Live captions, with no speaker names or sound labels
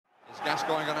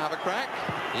Gascoigne going to have a crack?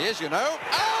 He is, you know.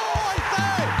 Oh, I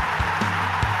say!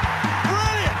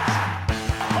 Brilliant!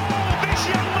 Oh,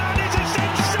 this young man is a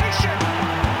sensation!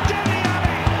 Dele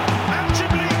Alli, out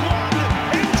of League One,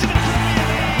 into the Premier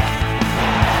League.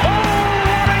 Oh,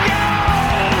 what a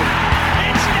goal!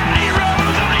 It's Danny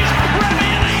Rose on his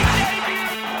Premier League debut!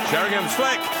 Sheringham's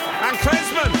flick, and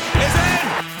Klinsmann is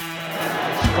in!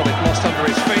 He's got it lost under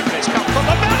his feet, and it's come from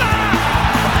the Miller!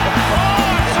 Oh,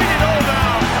 I've seen it all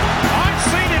now! I've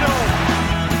seen it all!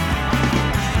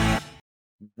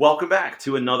 Welcome back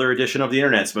to another edition of the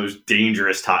internet's most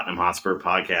dangerous Tottenham Hotspur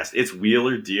podcast. It's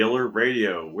Wheeler Dealer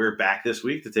Radio. We're back this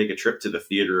week to take a trip to the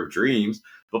Theater of Dreams.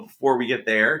 But before we get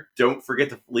there, don't forget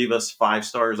to leave us 5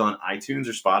 stars on iTunes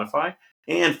or Spotify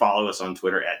and follow us on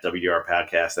Twitter at WDR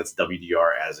Podcast. That's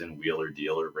WDR as in Wheeler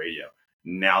Dealer Radio.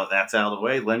 Now that that's out of the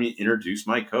way, let me introduce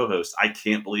my co-host. I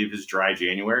can't believe his dry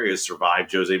January has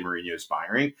survived Jose Mourinho's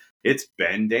firing. It's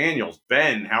Ben Daniels.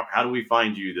 Ben, how do we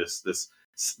find you this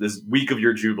week of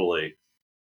your jubilee?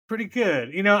 Pretty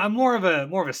good. You know, I'm more of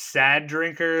a sad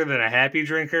drinker than a happy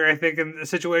drinker, I think, in a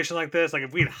situation like this. Like,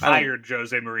 if we'd hired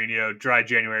Jose Mourinho, dry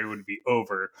January would be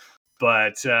over.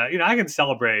 But you know, I can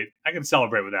celebrate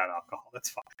without alcohol.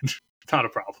 That's fine. Not a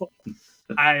problem.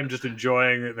 I am just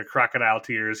enjoying the crocodile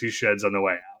tears he sheds on the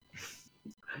way out.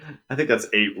 I think that's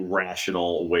a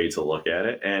rational way to look at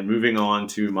it. And moving on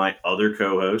to my other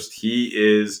co-host, he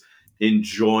is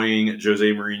enjoying Jose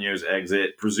Mourinho's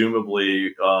exit,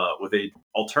 presumably with a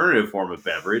alternative form of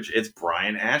beverage. It's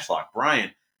Brian Ashlock.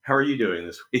 Brian, how are you doing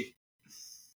this week?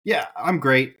 Yeah, I'm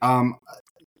great.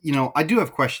 You know, I do have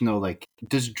a question though. Like,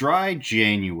 does dry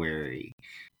January,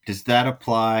 does that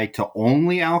apply to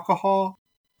only alcohol?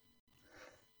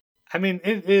 I mean,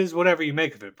 it is whatever you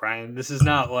make of it, Brian. This is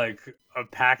not like a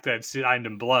pact I've signed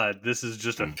in blood. This is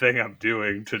just a thing I'm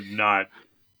doing to not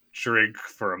drink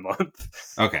for a month.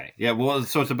 Okay. Yeah, well,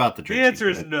 so it's about the drinking. The answer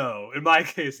is no. In my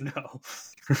case, no.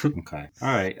 Okay.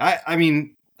 All right. I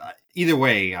mean, either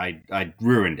way, I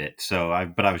ruined it.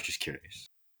 But I was just curious.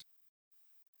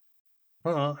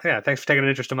 Well, yeah, thanks for taking an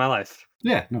interest in my life.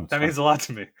 Yeah, no, that means a lot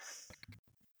to me.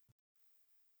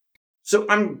 So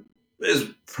I'm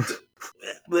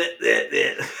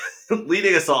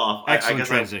leading us off. Excellent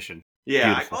transition.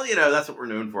 Well, you know, that's what we're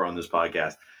known for on this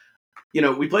podcast. You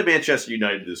know, we played Manchester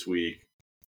United this week.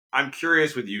 I'm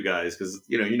curious with you guys because,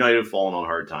 you know, United have fallen on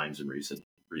hard times in recent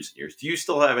years. Do you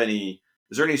still have is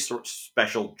there any sort of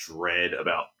special dread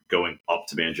about going up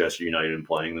to Manchester United and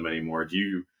playing them anymore? Do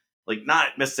you, like,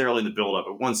 not necessarily in the build-up,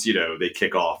 but once, you know, they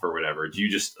kick off or whatever, do you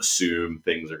just assume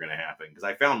things are going to happen? Because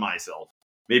I found myself,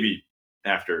 maybe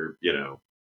after, you know,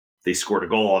 they scored a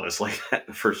goal on us like that in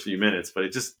the first few minutes, but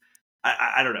it just,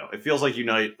 I don't know. It feels like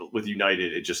with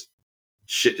United, it just,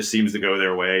 shit just seems to go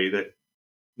their way that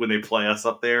when they play us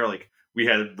up there, like we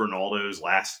had Ronaldo's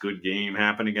last good game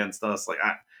happen against us. Like,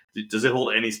 does it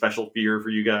hold any special fear for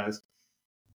you guys?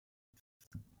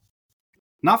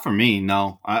 Not for me,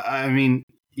 no. I mean,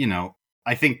 you know,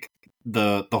 I think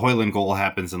the Højlund goal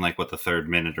happens in like the 3rd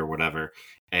minute or whatever,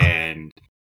 and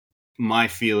my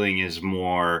feeling is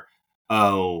more,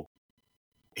 oh,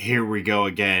 here we go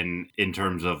again in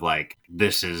terms of like,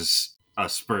 this is a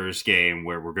Spurs game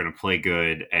where we're going to play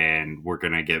good and we're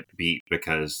going to get beat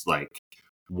because like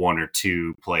 1 or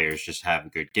 2 players just have a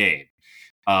good game.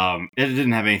 It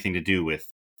didn't have anything to do with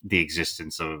the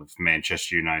existence of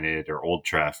Manchester United or Old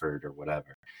Trafford or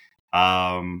whatever.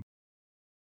 I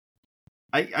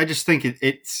just think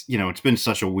it's, you know, it's been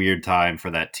such a weird time for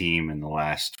that team in the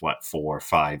last, 4 or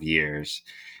 5 years.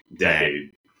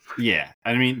 Yeah.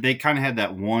 I mean, they kind of had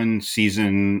that one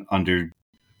season under,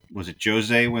 was it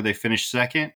Jose, where they finished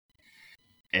 2nd?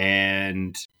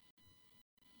 And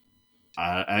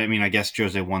I mean, I guess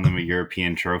Jose won them a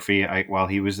European trophy while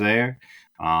he was there.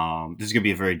 This is going to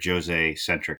be a very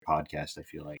Jose-centric podcast, I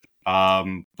feel like.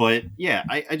 But yeah,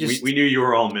 I just... We knew you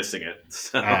were all missing it.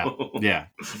 So. Yeah.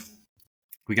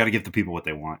 We got to give the people what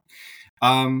they want.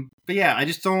 But yeah, I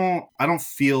don't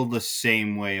feel the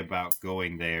same way about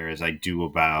going there as I do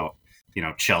about, you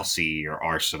know, Chelsea or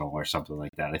Arsenal or something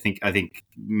like that. I think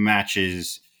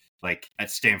matches like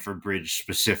at Stamford Bridge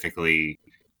specifically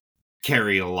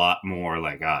carry a lot more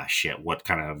like, shit, what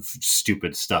kind of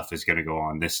stupid stuff is going to go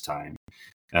on this time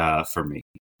for me.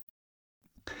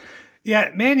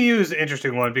 Yeah, Man U is an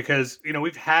interesting one because, you know,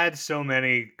 we've had so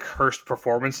many cursed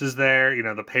performances there. You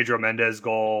know, the Pedro Mendes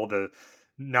goal, the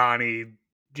Nani,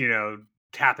 you know,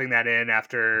 tapping that in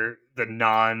after the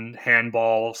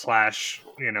non-handball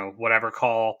 / you know, whatever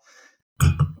call.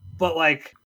 But,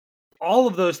 like, all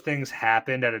of those things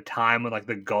happened at a time when, like,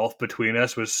 the gulf between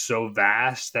us was so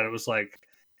vast that it was like,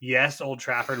 yes, Old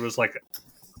Trafford was, like,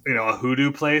 a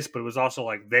hoodoo place, but it was also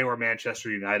like they were Manchester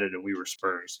United and we were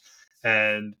Spurs.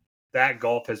 And that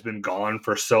gulf has been gone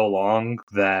for so long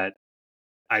that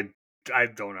I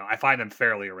don't know. I find them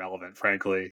fairly irrelevant,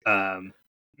 frankly. And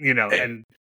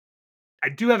I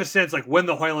do have a sense like when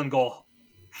the Hoyland goal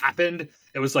happened,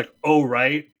 it was like, oh,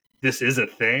 right, this is a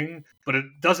thing, but it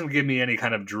doesn't give me any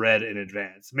kind of dread in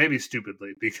advance. Maybe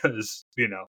stupidly because,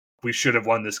 we should have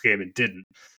won this game and didn't.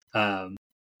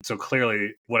 So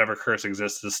clearly whatever curse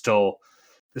exists is still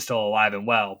alive and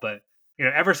well. But,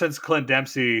 ever since Clint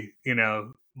Dempsey,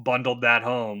 bundled that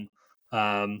home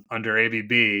under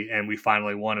ABB and we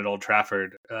finally won at Old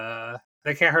Trafford,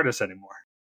 they can't hurt us anymore.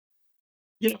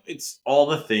 It's all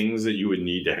the things that you would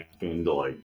need to happen to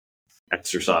like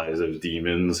exercise those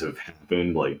demons have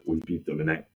happened. Like we beat them in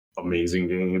that amazing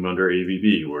game under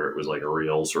ABB where it was like a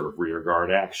real sort of rear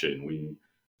guard action.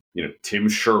 Tim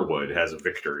Sherwood has a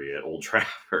victory at Old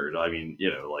Trafford. I mean,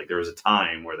 like there was a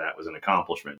time where that was an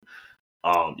accomplishment.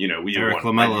 Eric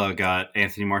Lamela got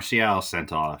Anthony Martial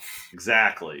sent off.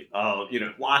 Exactly.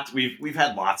 We've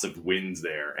had lots of wins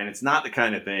there, and it's not the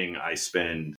kind of thing I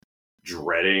spend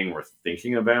dreading or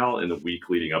thinking about in the week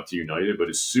leading up to United. But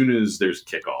as soon as there's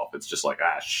kickoff, it's just like,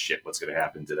 shit, what's going to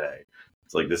happen today?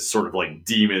 It's like this sort of like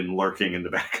demon lurking in the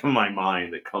back of my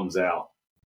mind that comes out.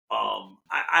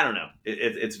 I don't know.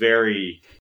 It's very.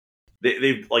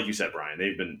 They've like you said, Brian.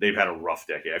 They've had a rough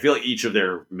decade. I feel like each of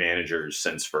their managers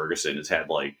since Ferguson has had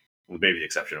like, with maybe the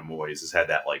exception of Moyes, has had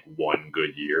that like one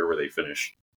good year where they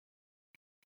finished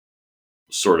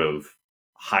sort of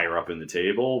higher up in the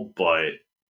table. But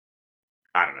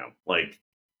I don't know. Like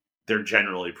they're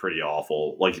generally pretty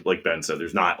awful. Like Ben said,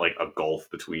 there's not like a gulf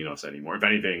between us anymore. If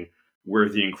anything, we're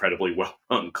the incredibly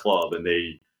well-run club, and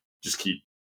they just keep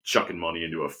chucking money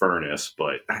into a furnace.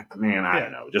 But man, I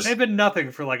don't know. Just they've been nothing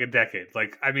for like a decade.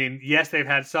 Like, I mean, yes, they've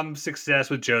had some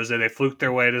success with Jose. They fluked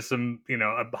their way to some,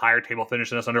 a higher table finish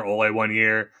than us under Ole one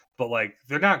year. But like,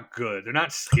 they're not good. They're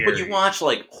not scary. But you watch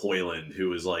like Hoyland,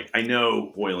 who is like, I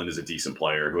know Hoyland is a decent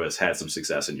player who has had some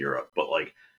success in Europe, but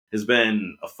like has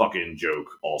been a fucking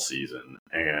joke all season.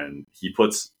 And he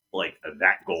puts like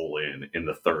that goal in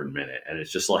the third minute, and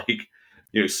it's just like.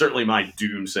 Certainly my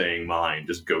doomsaying mind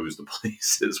just goes to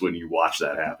places when you watch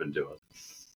that happen to us.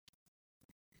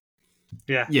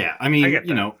 Yeah. Yeah. I mean,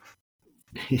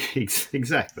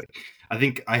 exactly. I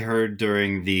think I heard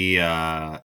during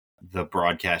the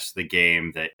broadcast of the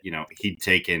game that, he'd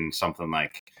taken something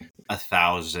like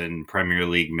 1,000 Premier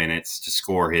League minutes to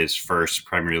score his first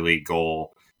Premier League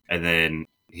goal. And then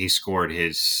he scored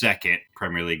his second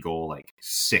Premier League goal like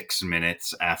 6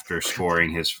 minutes after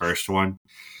scoring his first one.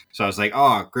 So I was like,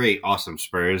 oh, great, awesome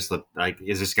Spurs. Like,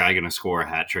 is this guy going to score a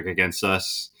hat trick against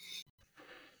us?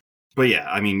 But yeah,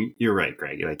 I mean, you're right,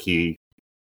 Greg. Like he's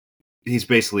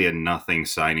basically a nothing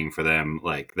signing for them.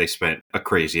 Like they spent a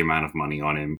crazy amount of money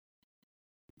on him.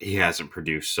 He hasn't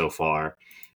produced so far.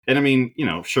 And I mean,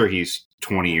 sure, he's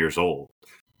 20 years old,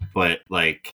 but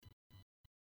like,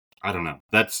 I don't know.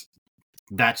 That's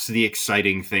the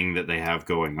exciting thing that they have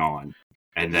going on.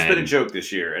 And it's been a joke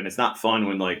this year, and it's not fun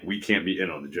when like we can't be in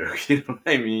on the joke. You know what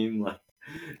I mean? Like,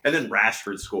 and then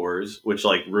Rashford scores, which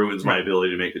like ruins my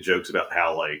ability to make the jokes about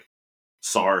how like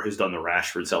Sarr has done the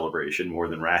Rashford celebration more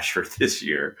than Rashford this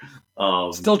year.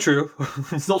 Still true.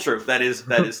 Still true. That is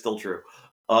still true.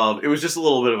 It was just a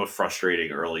little bit of a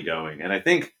frustrating early going, and I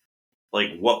think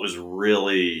like what's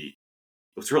really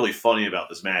funny about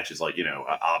this match is like,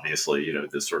 obviously,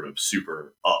 this sort of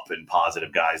super up and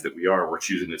positive guys that we're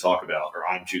choosing to talk about, or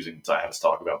I'm choosing to have us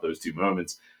talk about those two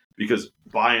moments because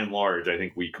by and large, I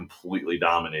think we completely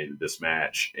dominated this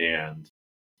match. And,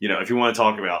 if you want to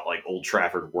talk about like Old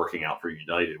Trafford working out for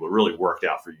United, what really worked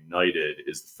out for United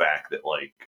is the fact that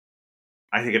like,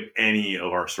 I think if any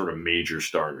of our sort of major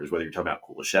starters, whether you're talking about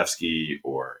Kulusevski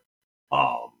or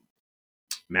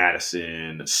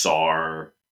Madison,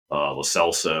 Sarr, Lo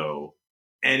Celso,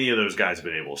 any of those guys have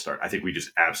been able to start. I think we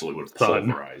just absolutely would have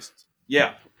pulverized.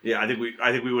 Yeah. I think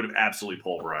we would have absolutely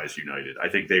pulverized United. I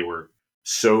think they were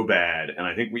so bad, and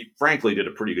I think we frankly did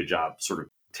a pretty good job sort of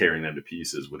tearing them to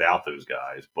pieces without those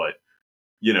guys. But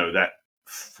that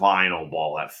final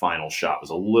ball, that final shot was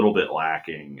a little bit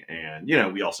lacking, and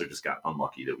we also just got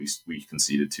unlucky that we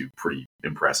conceded 2 pretty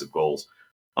impressive goals.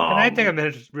 Can I take a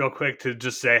minute real quick to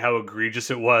just say how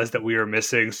egregious it was that we were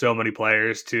missing so many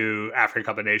players to African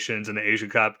Cup of Nations and the Asian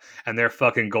Cup, and their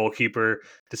fucking goalkeeper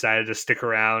decided to stick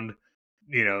around.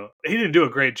 He didn't do a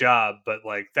great job, but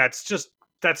like that's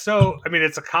so. I mean,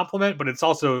 it's a compliment, but it's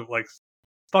also like,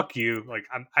 fuck you. Like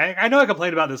I know I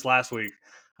complained about this last week,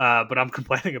 but I'm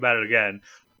complaining about it again.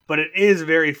 But it is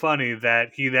very funny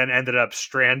that he then ended up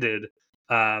stranded.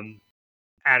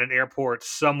 at an airport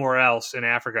somewhere else in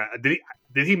Africa.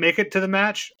 Did he make it to the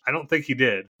match? I don't think he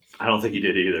did. I don't think he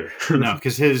did either. No,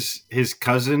 because his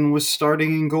cousin was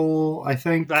starting in goal, I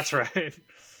think. That's right.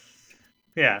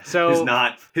 Yeah, so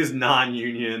his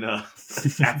non-union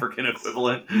African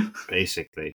equivalent.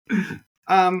 Basically.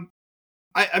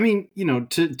 I mean,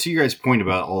 to your guys' point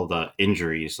about all the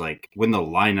injuries, like when the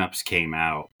lineups came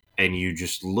out and you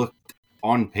just looked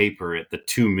on paper at the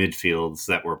two midfields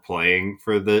that were playing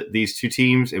for these two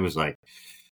teams, it was like,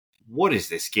 what is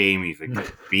this game even going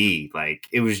to be? Like,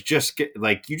 it was just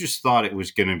like you just thought it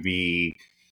was going to be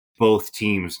both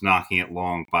teams knocking it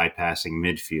long, bypassing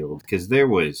midfield, because there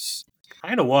was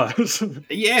kind of was.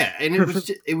 Yeah, and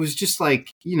it was just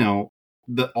like,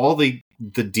 all the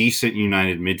decent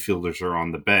United midfielders are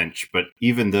on the bench, but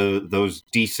even though those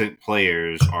decent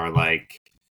players are like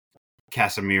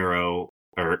Casemiro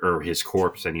or his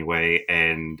corpse anyway,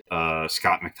 and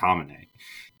Scott McTominay,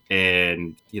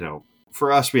 and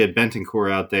for us we had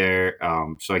Bentancur out there,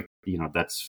 so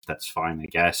that's fine, I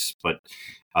guess, but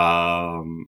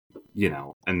and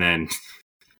then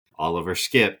Oliver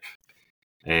Skip,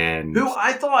 and who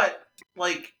I thought,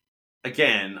 like,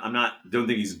 again, don't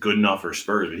think he's good enough for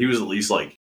Spurs, but he was at least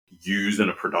like used in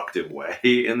a productive way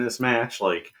in this match.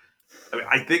 Like, I mean,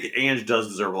 I think Ange does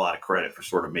deserve a lot of credit for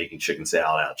sort of making chicken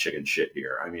salad out of chicken shit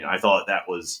here. I mean, I thought that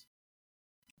was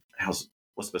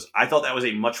I thought that was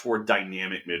a much more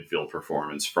dynamic midfield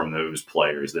performance from those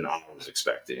players than I was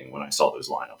expecting when I saw those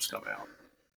lineups come out.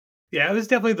 Yeah, it was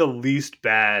definitely the least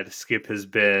bad Skip has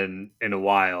been in a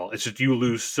while. It's just you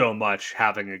lose so much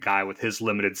having a guy with his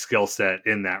limited skill set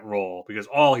in that role, because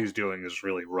all he's doing is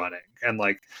really running. And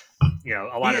there's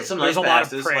a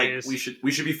lot of praise. Like,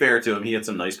 we should be fair to him. He had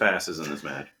some nice passes in this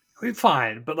match. I mean,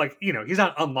 fine, but he's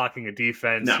not unlocking a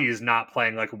defense. No. He's not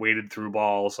playing like weighted through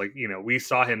balls. Like, we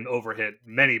saw him overhit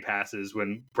many passes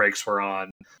when breaks were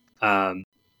on.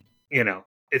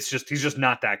 It's just he's just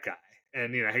not that guy.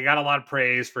 And he got a lot of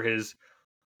praise for his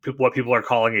what people are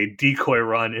calling a decoy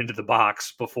run into the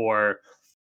box before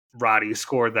Roddy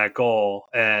scored that goal.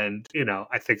 And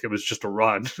I think it was just a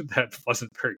run that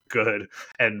wasn't very good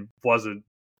and wasn't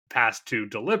passed to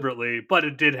deliberately, but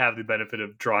it did have the benefit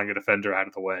of drawing a defender out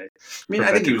of the way. I mean,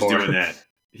 I think he was doing that.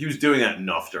 He was doing that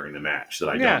enough during the match that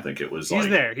I don't think it was he's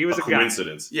there. He was a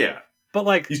coincidence. Guy. Yeah,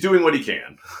 but he's doing what he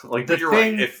can. But you're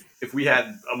right. If we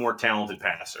had a more talented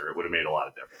passer, it would have made a lot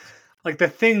of difference. The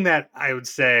thing that I would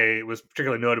say was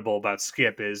particularly notable about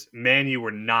Skip is Man U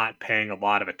were not paying a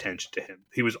lot of attention to him.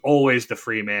 He was always the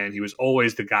free man. He was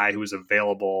always the guy who was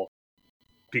available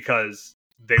because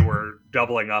they were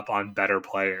doubling up on better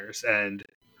players. And,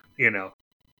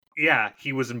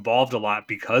 he was involved a lot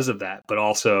because of that, but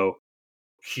also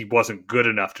he wasn't good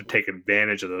enough to take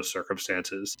advantage of those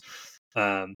circumstances.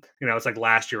 It's like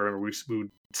last year, remember, we would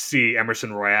see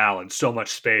Emerson Royale in so much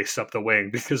space up the wing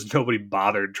because nobody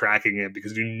bothered tracking him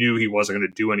because you knew he wasn't going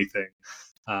to do anything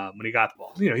when he got the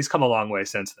ball. He's come a long way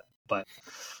since then. But,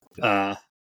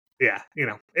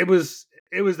 it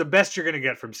was the best you're going to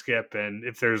get from Skip. And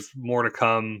if there's more to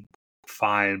come,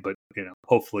 fine. But,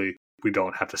 hopefully we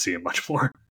don't have to see him much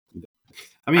more.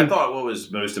 I thought what was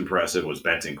most impressive was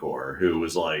Bentancur, who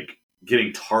was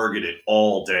getting targeted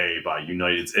all day by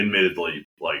United's admittedly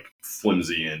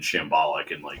flimsy and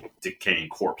shambolic and decaying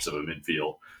corpse of a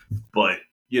midfield. But,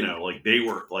 they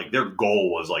were their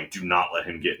goal was do not let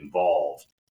him get involved.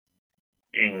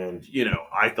 And,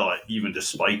 I thought even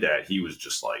despite that, he was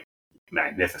just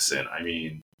magnificent. I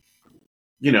mean,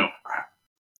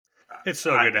 it's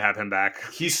so good to have him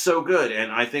back. He's so good.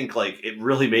 And I think it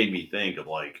really made me think of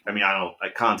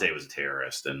Conte was a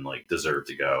terrorist and deserved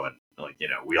to go. And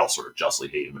we all sort of justly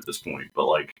hate him at this point, but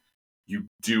you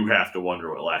do have to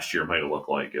wonder what last year might have looked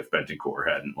like if Bentancur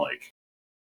hadn't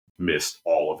missed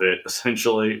all of it.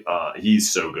 Essentially,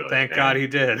 he's so good. Thank God he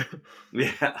did.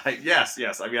 Yeah,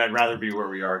 yes. I mean, I'd rather be where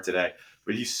we are today,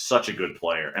 but he's such a good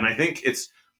player, and I think it's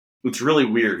really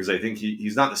weird because I think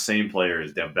he's not the same player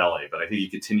as Dembele, but I think he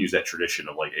continues that tradition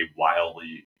of a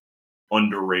wildly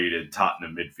underrated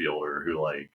Tottenham midfielder who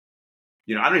I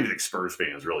don't even think Spurs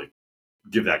fans really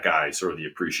give that guy sort of the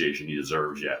appreciation he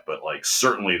deserves yet, but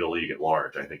certainly the league at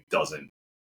large, I think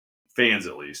fans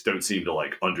at least don't seem to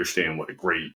understand what a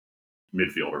great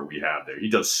midfielder we have there. He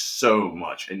does so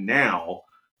much. And now,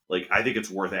 I think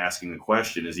it's worth asking the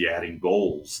question, is he adding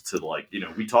goals to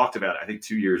we talked about, I think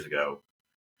 2 years ago,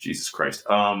 Jesus Christ.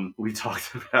 We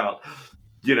talked about,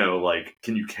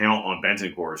 can you count on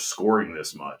Bentancur scoring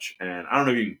this much? And I don't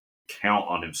know if you can count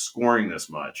on him scoring this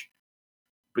much,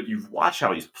 but you've watched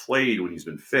how he's played when he's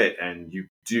been fit, and you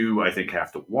do, I think,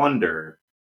 have to wonder,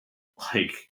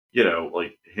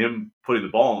 like him putting the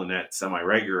ball in the net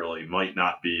semi-regularly might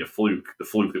not be the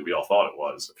fluke that we all thought it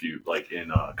was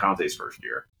in Conte's first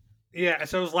year. Yeah,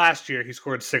 so it was last year. He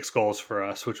scored 6 goals for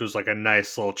us, which was like a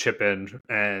nice little chip in.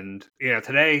 And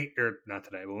today, or not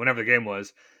today, but whenever the game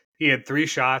was, he had 3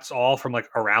 shots, all from like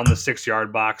around the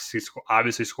 6-yard box. He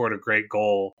obviously scored a great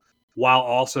goal while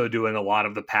also doing a lot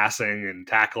of the passing and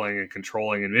tackling and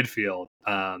controlling in midfield.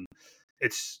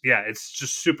 It's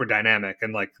just super dynamic,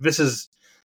 and like this is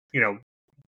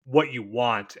what you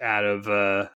want out of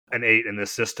an 8 in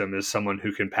this system is someone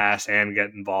who can pass and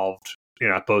get involved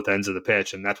at both ends of the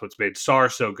pitch. And that's what's made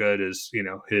Sarr so good is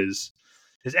his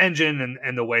engine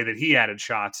and the way that he added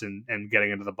shots and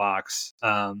getting into the box.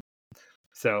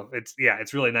 So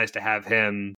it's really nice to have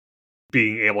him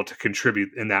being able to contribute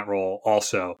in that role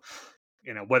also.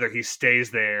 Whether he stays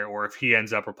there or if he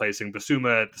ends up replacing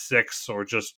Basuma at the 6 or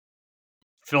just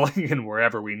filling in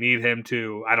wherever we need him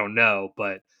to, I don't know,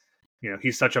 but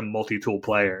he's such a multi-tool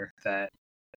player that.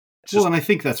 And I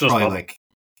think that's probably like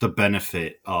the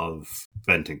benefit of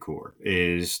Bentancur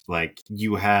is like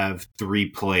you have 3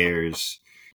 players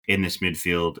in this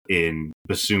midfield in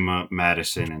Basuma,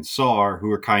 Madison, and Sarr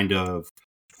who are kind of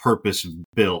purpose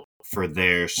built for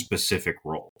their specific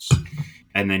roles.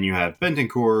 And then you have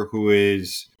Bentancur who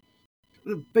is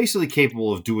basically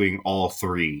capable of doing all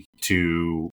 3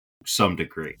 to some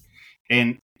degree.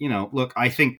 And, look, I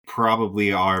think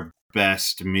probably our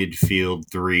best midfield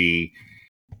 3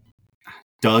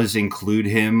 does include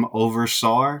him over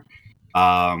Sarr.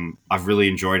 I've really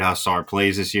enjoyed how Sarr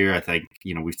plays this year. I think,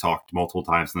 we've talked multiple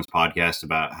times in this podcast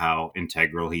about how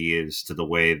integral he is to the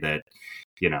way that,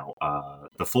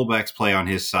 the fullbacks play on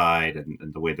his side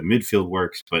and the way the midfield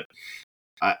works. But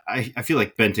I feel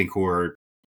like Bentancur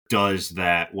does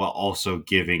that while also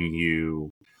giving you,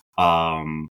 a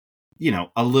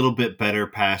little bit better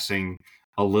passing,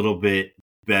 a little bit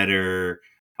better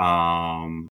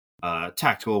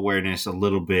tactical awareness, a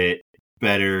little bit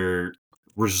better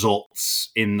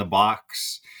results in the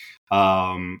box.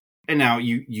 And now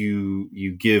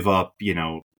you give up,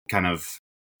 kind of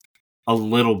a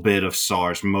little bit of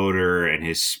Sarr's motor and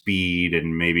his speed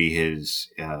and maybe his,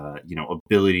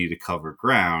 ability to cover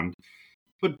ground.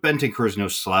 But Bentancur's no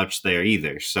slouch there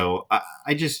either. So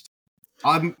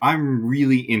I'm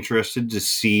really interested to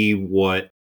see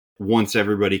what, once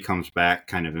everybody comes back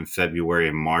kind of in February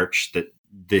and March, that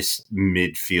this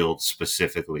midfield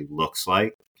specifically looks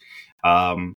like.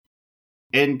 And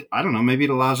I don't know, maybe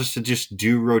it allows us to just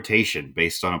do rotation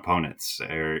based on opponents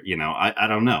or, I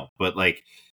don't know. But like,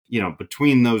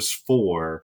 between those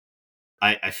 4,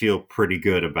 I feel pretty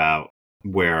good about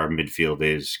where our midfield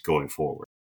is going forward.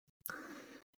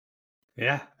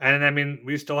 Yeah. And I mean,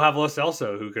 we still have Lo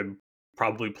Celso who could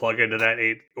probably plug into that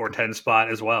 8 or 10 spot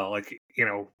as well. Like,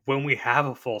 when we have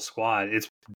a full squad, it's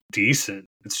decent.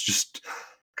 It's just,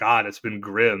 God, it's been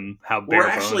grim how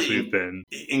bare bones we've been.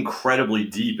 Incredibly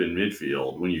deep in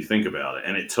midfield when you think about it.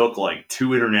 And it took like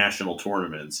 2 international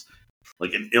tournaments,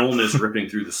 like an illness ripping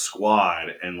through the squad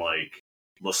and like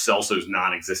Lo Celso's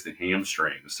non-existent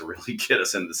hamstrings to really get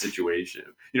us in the situation,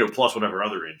 plus whatever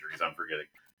other injuries I'm forgetting.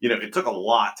 It took a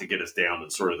lot to get us down to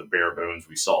sort of the bare bones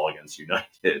we saw against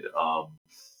United.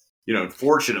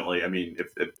 Unfortunately, I mean,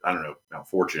 if I don't know how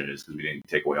fortunate it is because we didn't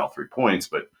take away all 3 points,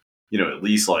 but, at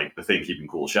least like the thing keeping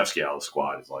Kulusevski out of the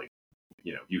squad is like,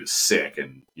 he was sick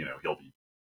and, he'll be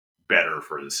better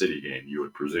for the City game, you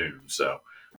would presume. So,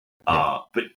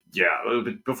 but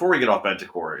before we get off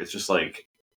Bentancur, it's just like,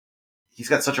 he's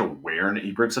got such awareness.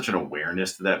 He brings such an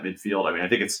awareness to that midfield. I mean, I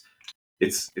think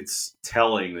it's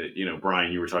telling that,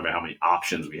 Brian, you were talking about how many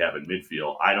options we have in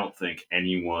midfield. I don't think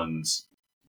anyone's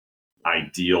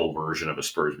ideal version of a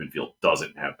Spurs midfield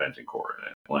doesn't have Bentancur in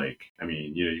it. Like, I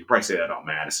mean, you could probably say that about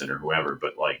Madison or whoever,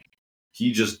 but like,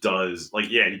 he just does, like,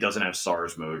 he doesn't have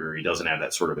Sarr's motor. He doesn't have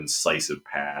that sort of incisive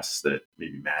pass that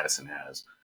maybe Madison has,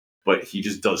 but he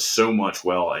just does so much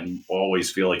well. And you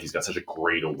always feel like he's got such a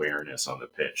great awareness on the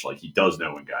pitch. Like, he does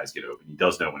know when guys get open. He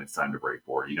does know when it's time to break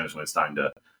forward. He knows when it's time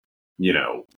to,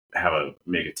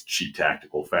 make a cheap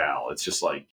tactical foul. It's just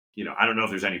like, I don't know if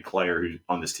there's any player who's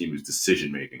on this team whose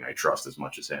decision-making I trust as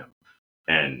much as him.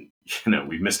 And,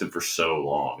 we've missed him for so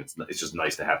long. It's just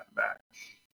nice to have him back.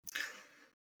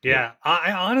 Yeah,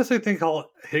 I honestly think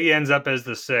he ends up as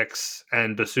the 6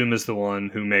 and Basuma's the one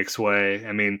who makes way.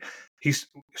 I mean, he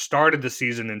started the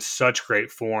season in such great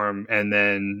form, and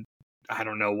then I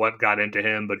don't know what got into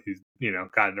him, but he,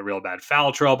 got into real bad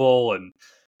foul trouble and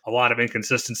a lot of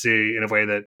inconsistency in a way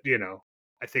that,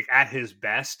 I think at his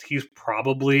best, he's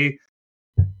probably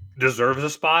deserves a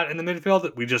spot in the midfield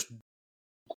that we just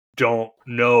don't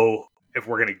know if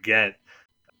we're going to get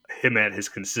him at his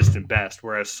consistent best.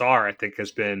 Whereas Sarr, I think,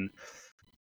 has been,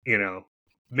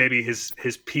 maybe his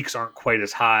peaks aren't quite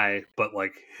as high, but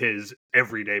like his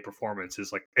everyday performance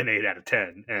is like an 8 out of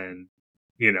 10, and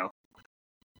you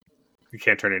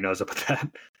can't turn your nose up at that.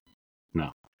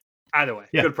 No. Either way,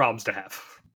 good problems to have.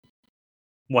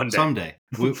 One day, someday,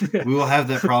 we will have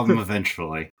that problem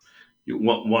eventually.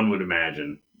 One would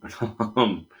imagine. Hold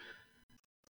on,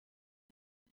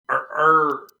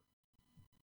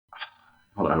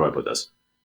 how do I put this?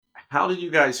 How did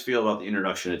you guys feel about the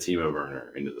introduction of Timo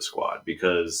Werner into the squad?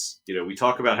 Because, we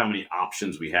talk about how many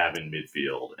options we have in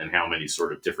midfield and how many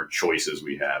sort of different choices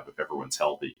we have if everyone's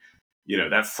healthy.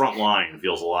 That front line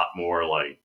feels a lot more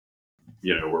like,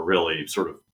 we're really sort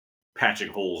of patching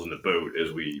holes in the boat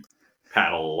as we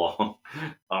paddle along.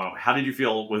 How did you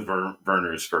feel with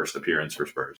Werner's first appearance for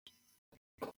Spurs?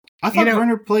 I thought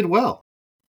Werner played well.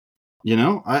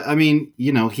 I mean,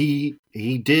 he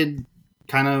did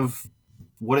kind of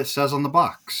what it says on the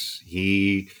box.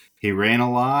 He ran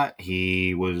a lot.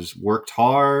 He worked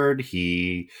hard.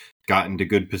 He got into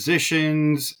good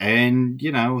positions, and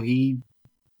he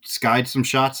skied some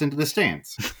shots into the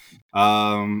stands.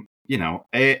 And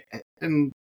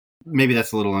maybe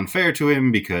that's a little unfair to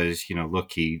him because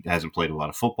look, he hasn't played a lot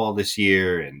of football this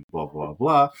year, and blah blah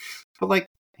blah. But like,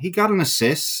 he got an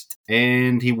assist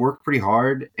and he worked pretty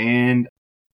hard, and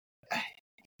I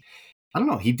don't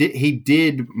know, he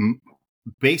did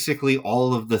basically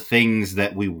all of the things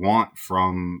that we want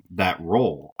from that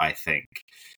role, I think.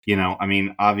 I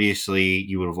mean, obviously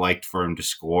you would have liked for him to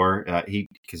score,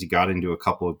 because he got into a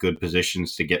couple of good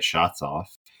positions to get shots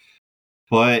off.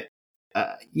 But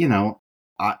I don't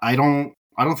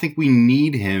think we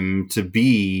need him to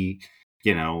be,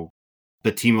 the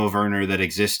Timo Werner that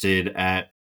existed at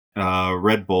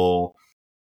Red Bull,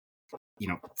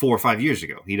 4 or 5 years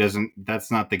ago.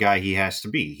 That's not the guy he has to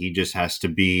be. He just has to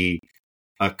be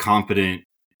a competent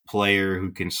player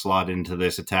who can slot into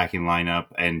this attacking lineup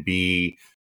and be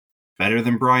better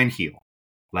than Brian Heel.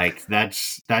 Like,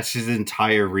 that's his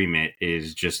entire remit,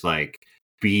 is just like,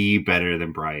 be better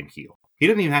than Brian Heel. He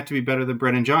doesn't even have to be better than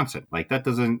Brennan Johnson. Like, that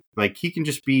doesn't, like, he can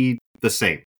just be the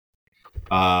same.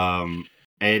 Don't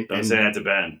say that to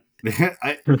Ben.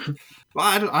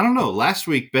 I don't know. Last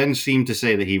week, Ben seemed to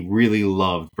say that he really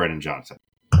loved Brennan Johnson.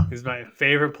 He's my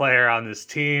favorite player on this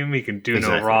team. He can do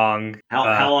no wrong.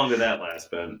 How long did that last,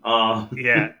 Ben?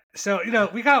 Yeah. So,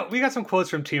 we got some quotes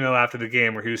from Timo after the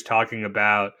game where he was talking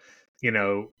about,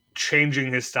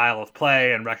 changing his style of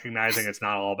play and recognizing it's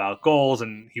not all about goals,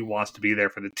 and he wants to be there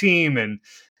for the team, and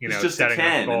he's just setting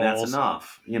up goals. And that's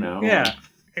enough. Yeah,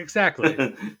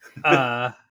 exactly.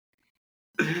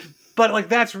 But like,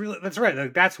 that's right.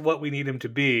 Like, that's what we need him to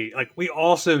be. Like, we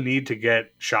also need to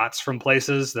get shots from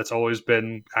places. That's always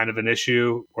been kind of an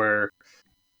issue where,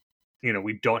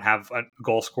 we don't have a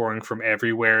goal scoring from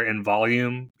everywhere in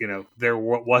volume. There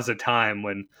was a time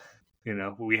when,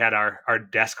 we had our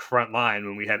desk front line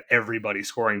when we had everybody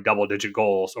scoring double-digit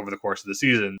goals over the course of the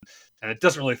season. And it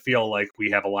doesn't really feel like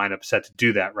we have a lineup set to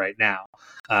do that right now.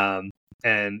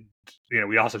 And,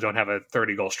 we also don't have a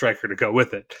 30-goal striker to go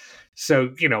with it.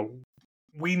 So,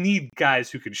 we need guys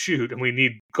who can shoot, and we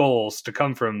need goals to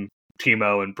come from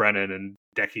Timo and Brennan and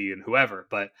Decky and whoever.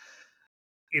 But,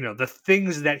 the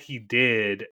things that he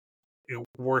did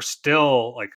were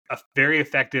still like a very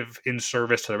effective in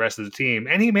service to the rest of the team.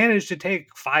 And he managed to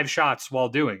take 5 shots while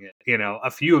doing it.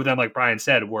 A few of them, like Brian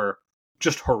said, were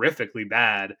just horrifically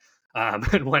bad,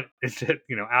 and went into,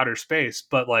 outer space,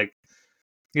 but like,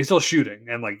 he's still shooting,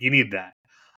 and like, you need that.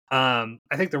 I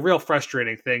think the real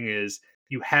frustrating thing is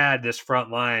you had this front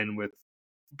line with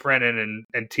Brennan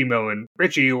and Timo and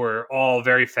Richie, who were all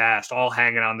very fast, all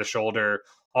hanging on the shoulder,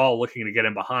 all looking to get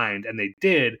in behind, and they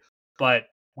did, but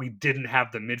we didn't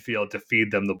have the midfield to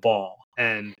feed them the ball.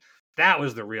 And that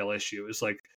was the real issue. It's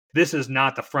like, this is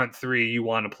not the front three you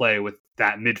want to play with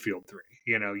that midfield three.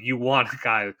 You want a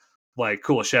guy like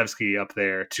Kulishevsky up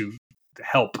there to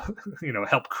help,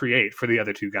 help create for the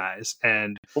other two guys.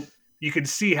 And you can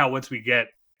see how once we get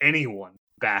anyone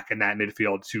back in that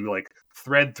midfield to like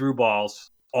thread through balls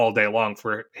all day long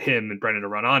for him and Brennan to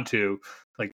run onto,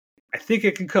 like, I think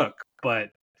it can cook. But,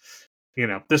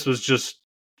 this was just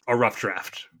a rough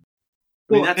draft.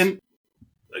 Go ahead,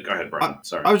 Brian.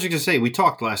 Sorry. I was just going to say, we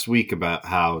talked last week about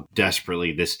how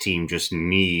desperately this team just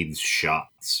needs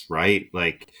shots, right?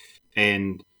 Like,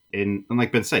 and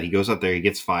like Ben said, he goes out there, he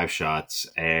gets 5 shots,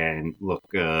 and look,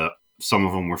 some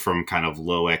of them were from kind of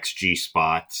low XG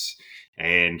spots,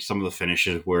 and some of the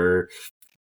finishes were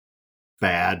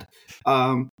bad.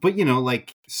 But,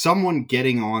 like, someone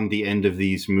getting on the end of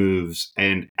these moves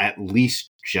and at least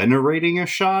generating a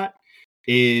shot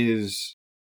is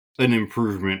an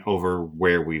improvement over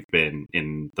where we've been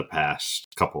in the past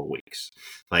couple of weeks.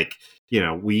 Like,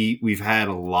 we've had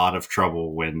a lot of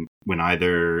trouble when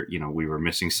either, we were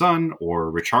missing Son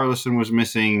or Richarlison was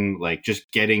missing, like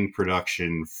just getting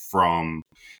production from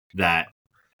that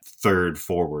third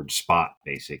forward spot,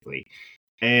 basically.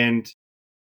 And,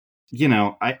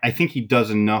 I think he does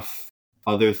enough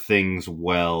other things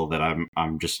well that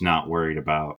I'm just not worried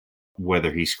about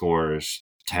whether he scores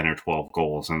 10 or 12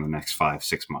 goals in the next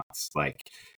 5-6 months. Like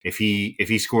if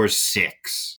he scores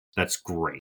 6, that's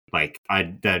great. Like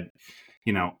I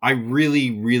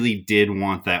really, really did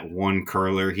want that one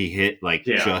curler he hit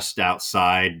just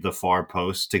outside the far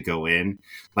post to go in.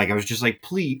 Like I was just like,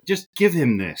 please just give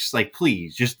him this. Like,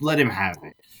 please just let him have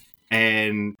it.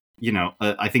 And,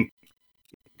 I think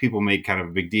people made kind of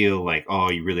a big deal, like, oh,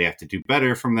 you really have to do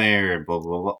better from there, and blah,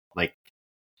 blah, blah. Like,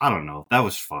 I don't know. That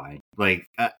was fine. Like,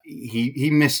 he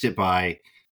missed it by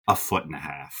a foot and a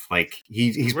half. Like,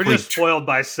 we're just spoiled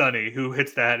by Sonny, who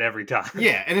hits that every time.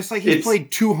 Yeah, and it's like he's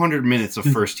played 200 minutes of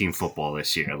first-team football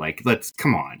this year. Like,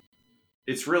 come on.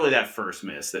 It's really that first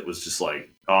miss that was just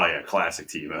like, oh, yeah, classic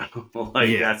Timo. Like,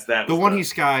 yeah. That the one he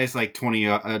skies, like,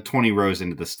 20 rows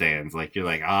into the stands. Like, you're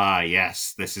like,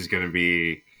 yes, this is going to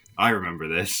be... I remember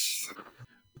this.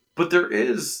 But there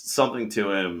is something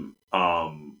to him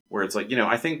where it's like,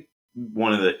 I think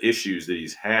one of the issues that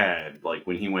he's had, like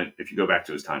when he went, if you go back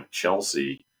to his time at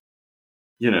Chelsea,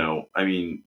 I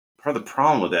mean, part of the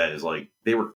problem with that is like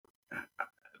it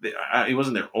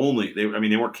wasn't their only, they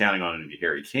weren't counting on him to be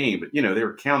Harry Kane, but, they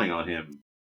were counting on him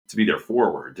to be their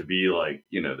forward, to be like,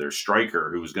 their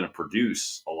striker who was going to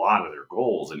produce a lot of their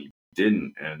goals, and he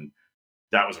didn't. And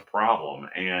that was a problem.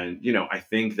 And, I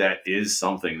think that is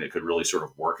something that could really sort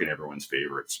of work in everyone's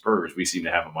favor at Spurs. We seem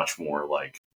to have a much more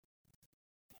like,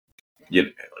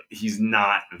 he's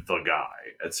not the guy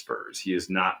at Spurs. He is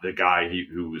not the guy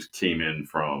who came in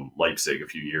from Leipzig a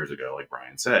few years ago, like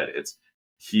Brian said.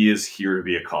 He is here to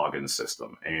be a cog in the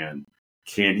system. And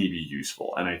can he be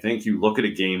useful? And I think you look at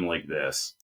a game like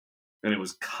this, and it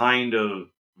was kind of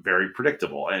very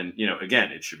predictable. And,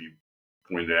 again, it should be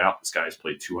pointed out, this guy's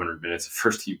played 200 minutes of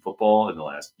first-team football in the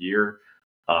last year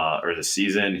or the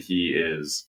season. He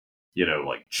is,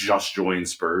 like just joined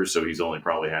Spurs, so he's only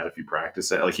probably had a few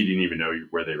practices. Like he didn't even know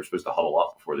where they were supposed to huddle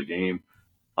up before the game.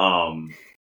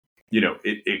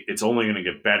 It's only going to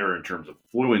get better in terms of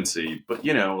fluency. But,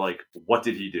 like what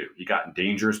did he do? He got in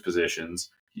dangerous positions.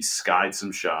 He skied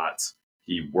some shots.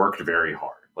 He worked very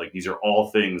hard. Like these are all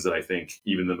things that I think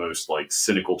even the most like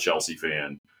cynical Chelsea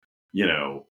fan,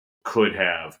 could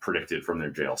have predicted from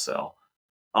their jail cell.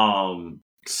 And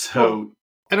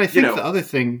I think the other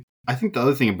thing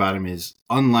about him is,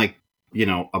 unlike,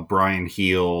 a Brian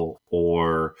Heel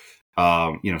or,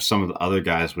 some of the other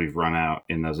guys we've run out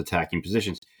in those attacking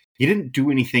positions, he didn't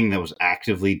do anything that was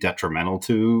actively detrimental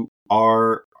to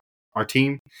our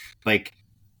team. Like,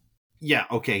 yeah,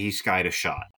 okay, he skied a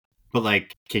shot. But,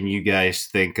 like, can you guys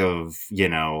think of,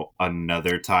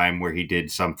 another time where he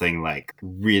did something, like,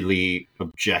 really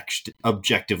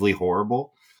objectively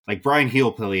horrible? Like, Brian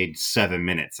Heel played 7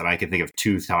 minutes, and I can think of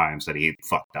 2 times that he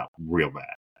fucked up real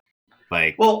bad.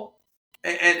 Like, well,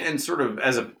 and sort of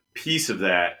as a piece of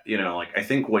that, like, I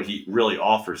think what he really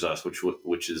offers us,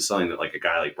 which is something that, like, a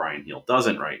guy like Brian Heel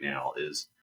doesn't right now, is,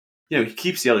 he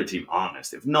keeps the other team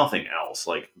honest. If nothing else,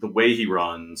 like, the way he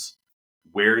runs,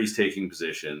 where he's taking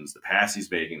positions, the pass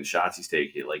he's making, the shots he's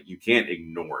taking, like you can't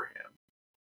ignore him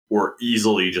or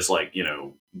easily just like,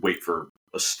 wait for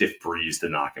a stiff breeze to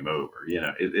knock him over.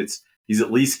 He's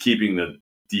at least keeping the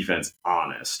defense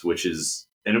honest, which is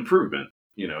an improvement,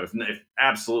 if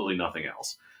absolutely nothing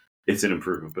else, it's an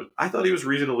improvement. But I thought he was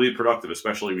reasonably productive,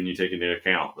 especially when you take into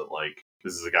account that like,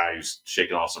 this is a guy who's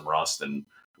shaking off some rust and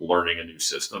learning a new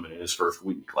system in his first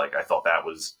week. Like I thought that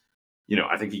was,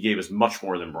 I think he gave us much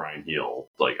more than Brian Heel.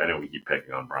 Like, I know we keep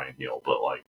picking on Brian Heel, but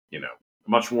like,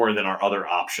 much more than our other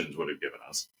options would have given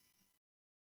us.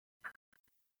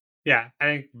 Yeah, I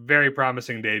think very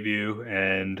promising debut,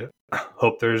 and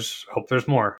hope there's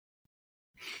more.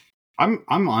 I'm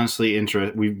honestly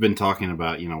interested. We've been talking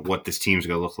about, what this team's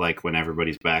going to look like when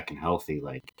everybody's back and healthy.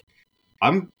 Like,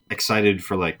 I'm excited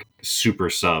for like super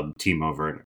sub Timo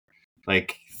Werner.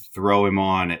 Like, throw him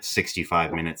on at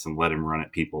 65 minutes and let him run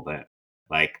at people then.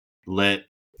 Like, let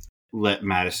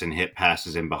Madison hit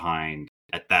passes in behind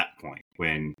at that point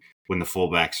when the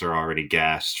fullbacks are already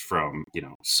gassed from,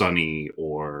 Sonny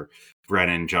or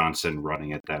Brennan Johnson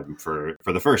running at them for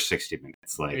the first 60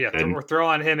 minutes. Like, we're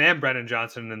throwing him and Brennan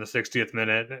Johnson in the 60th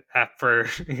minute after,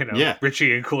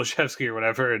 Richie and Kulishevsky or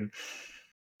whatever, and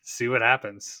see what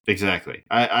happens. Exactly.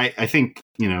 I think,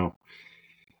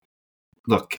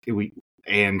 look,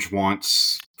 Ange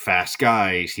wants fast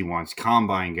guys. He wants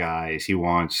combine guys. He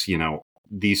wants,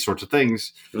 these sorts of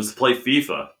things. It was to play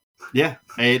FIFA. Yeah,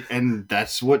 and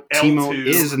that's what Timo L2.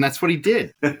 is, and that's what he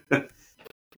did.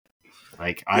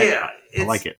 I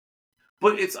like it.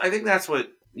 But I think that's what,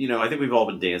 I think we've all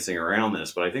been dancing around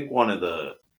this, but I think one of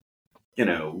the,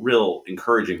 real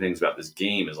encouraging things about this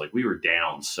game is like we were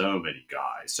down so many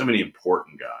guys, so many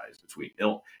important guys between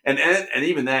and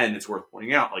even then it's worth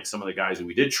pointing out like some of the guys that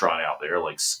we did try out there,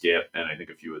 like Skip and I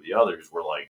think a few of the others were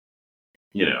like,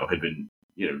 had been,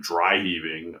 dry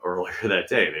heaving earlier that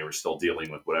day. They were still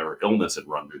dealing with whatever illness had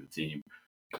run through the team.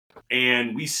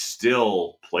 And we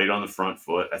still played on the front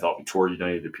foot. I thought we tore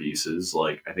United to pieces.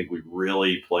 Like, I think we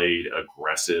really played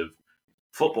aggressive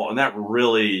football. And that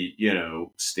really,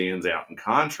 stands out in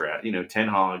contrast. Ten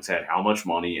Hag's had how much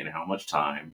money and how much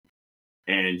time.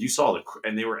 And you saw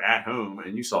and they were at home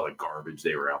and you saw the garbage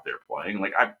they were out there playing.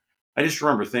 Like, I just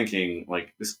remember thinking,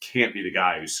 like, this can't be the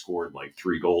guy who scored like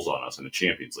 3 goals on us in a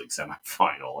Champions League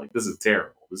semifinal. Like, this is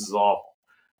terrible. This is awful.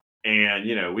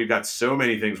 And, we've got so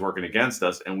many things working against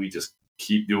us and we just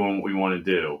keep doing what we want to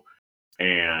do.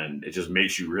 And it just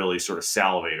makes you really sort of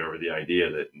salivate over the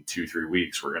idea that in 2-3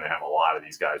 weeks, we're going to have a lot of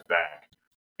these guys back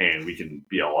and we can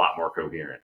be a lot more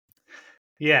coherent.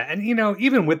 Yeah. And,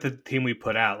 even with the team we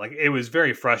put out, like it was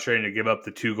very frustrating to give up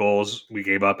the 2 goals we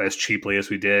gave up as cheaply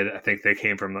as we did. I think they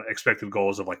came from expected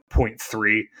goals of like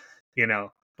 0.3,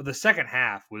 but the second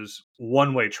half was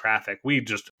one-way traffic. We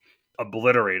just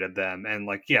obliterated them. And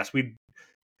like, yes, we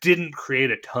didn't create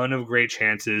a ton of great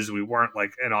chances. We weren't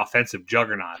like an offensive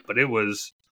juggernaut, but it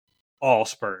was all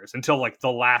Spurs until like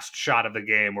the last shot of the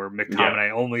game where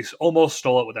McTominay almost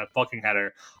stole it with that fucking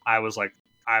header. I was like,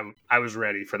 I was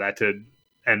ready for that to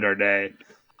end our day.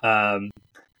 But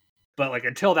like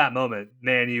until that moment,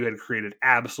 Man U had created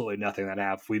absolutely nothing that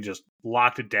half. We just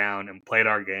locked it down and played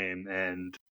our game.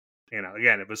 And,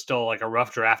 again, it was still like a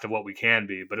rough draft of what we can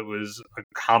be, but it was a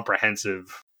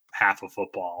comprehensive half of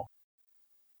football.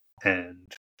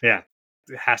 And yeah,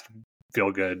 it has to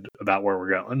feel good about where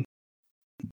we're going.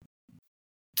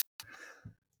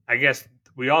 I guess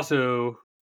we also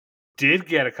did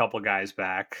get a couple guys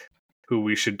back who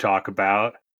we should talk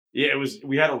about. Yeah,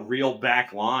 we had a real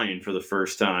back line for the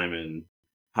first time in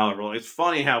however long. It's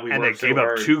funny how we worked so hard.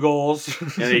 And they gave up 2 goals.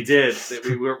 And they did.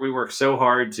 We worked so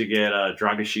hard to get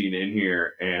Dragusin in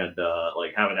here and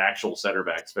like have an actual center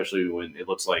back, especially when it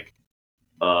looks like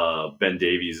Ben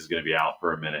Davies is going to be out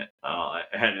for a minute.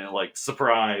 And like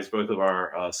surprise, both of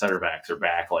our center backs are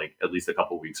back like at least a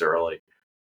couple weeks early.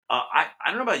 I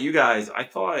don't know about you guys. I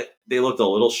thought they looked a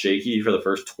little shaky for the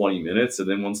first 20 minutes. And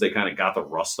then once they kind of got the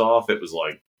rust off, it was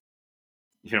like,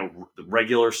 the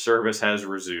regular service has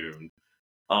resumed.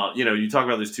 You talk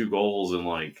about those 2 goals and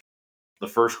like the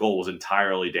first goal was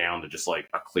entirely down to just like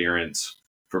a clearance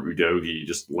from Udogie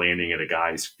just landing at a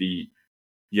guy's feet.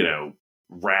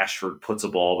 Rashford puts a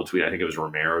ball between, I think it was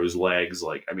Romero's legs.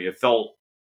 Like, I mean,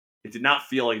 it did not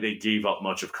feel like they gave up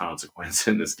much of consequence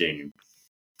in this game,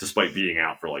 despite being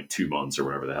out for like 2 months or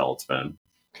whatever the hell it's been.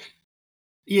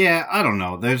 Yeah, I don't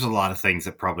know. There's a lot of things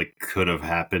that probably could have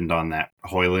happened on that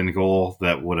Højlund goal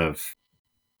that would have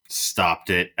stopped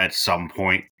it at some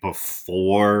point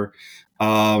before,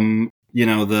 the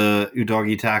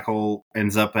Udogie tackle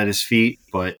ends up at his feet.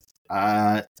 But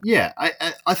yeah,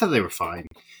 I thought they were fine.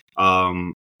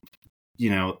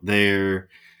 They're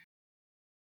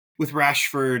with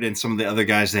Rashford and some of the other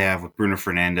guys they have with Bruno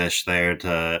Fernandes there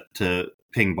to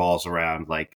ping balls around.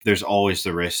 Like, there's always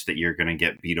the risk that you're going to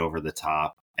get beat over the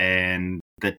top, and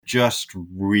that just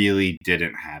really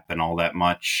didn't happen all that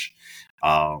much.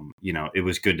 It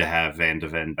was good to have Van de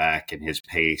Ven back and his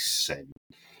pace, and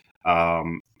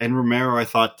Romero I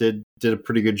thought did a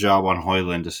pretty good job on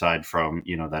Højlund aside from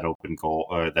that open goal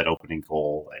or that opening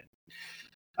goal.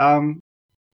 And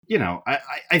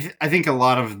I think a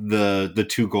lot of the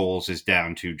 2 goals is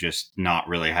down to just not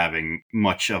really having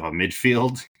much of a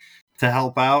midfield to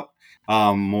help out,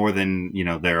 more than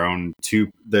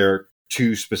their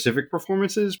 2 specific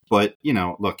performances. But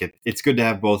look, it's good to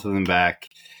have both of them back.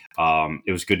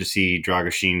 It was good to see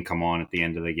Dragusin come on at the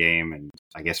end of the game, and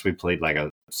I guess we played like a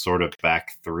sort of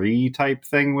back 3 type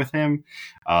thing with him.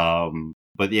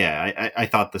 But yeah, I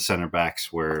thought the center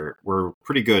backs were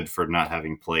pretty good for not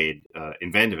having played,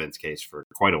 in Van de Ven's case, for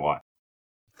quite a while.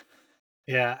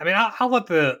 Yeah, I mean, I'll let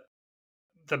the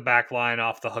back line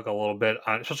off the hook a little bit,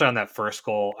 especially on that first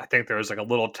goal. I think there was like a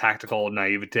little tactical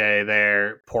naivete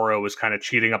there. Porro was kind of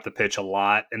cheating up the pitch a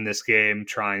lot in this game,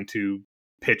 trying to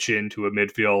pitch into a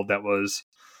midfield that was,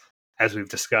 as we've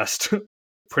discussed,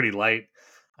 pretty light.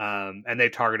 And they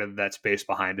targeted that space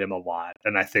behind him a lot.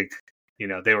 And I think,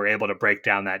 they were able to break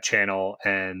down that channel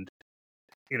and,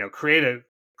 create a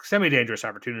semi-dangerous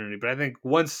opportunity. But I think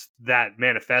once that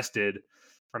manifested,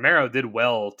 Romero did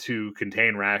well to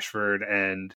contain Rashford,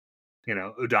 and,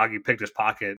 Udogie picked his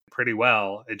pocket pretty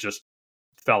well. It just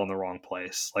fell in the wrong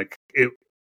place. Like it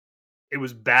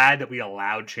was bad that we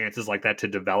allowed chances like that to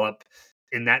develop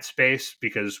in that space,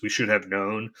 because we should have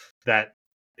known that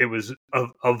it was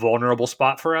a vulnerable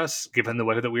spot for us given the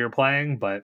way that we were playing.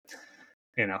 But,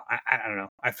 I don't know.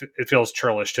 It feels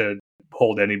churlish to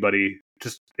hold anybody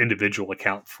just individual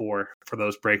account for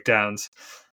those breakdowns.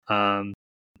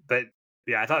 But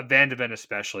yeah, I thought Van de Ven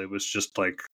especially was just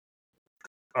like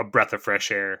a breath of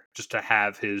fresh air, just to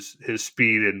have his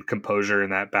speed and composure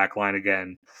in that back line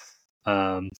again.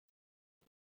 And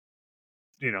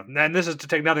this is to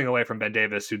take nothing away from Ben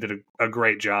Davis, who did a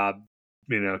great job,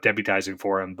 deputizing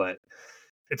for him, but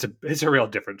it's a real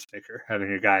difference maker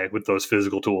having a guy with those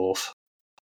physical tools.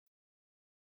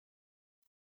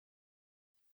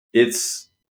 It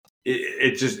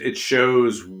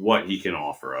shows what he can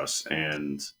offer us,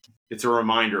 and it's a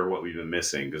reminder of what we've been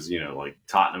missing, because like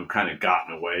Tottenham kind of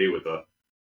gotten away with I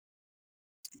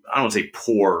don't want to say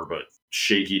poor, but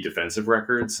shaky defensive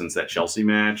record since that Chelsea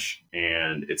match,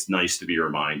 and it's nice to be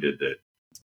reminded that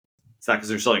it's not because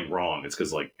there's something wrong. It's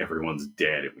because like everyone's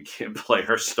dead and we can't play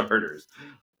our starters.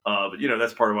 But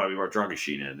that's part of why we brought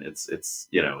Dragusin in. It's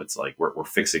like we're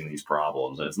fixing these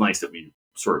problems, and it's nice that we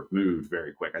sort of moved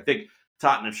very quick. I think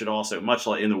Tottenham should also, much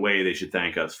like in the way they should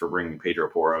thank us for bringing Pedro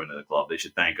Porro into the club, they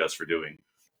should thank us for doing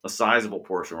a sizable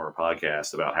portion of our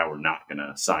podcast about how we're not going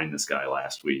to sign this guy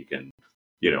last week. And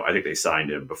I think they signed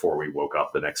him before we woke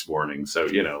up the next morning. So,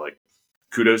 like,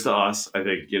 kudos to us. I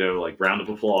think, like, round of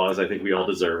applause. I think we all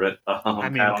deserve it.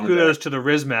 Kudos to the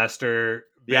Rizmaster,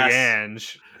 Big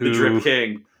Ange, who, the Drip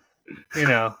King.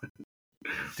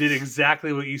 Did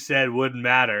exactly what you said wouldn't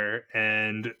matter,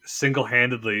 and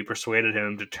single-handedly persuaded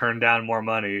him to turn down more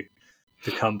money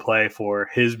to come play for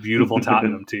his beautiful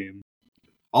Tottenham team.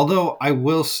 Although I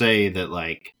will say that,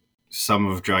 like, some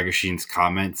of Dragusin's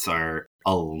comments are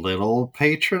a little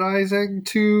patronizing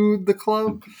to the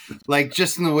club. Like,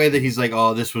 just in the way that he's like,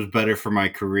 oh, this was better for my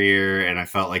career, and I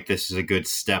felt like this is a good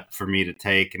step for me to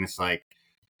take. And it's like,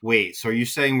 wait, so are you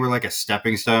saying we're like a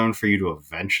stepping stone for you to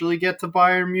eventually get to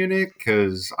Bayern Munich?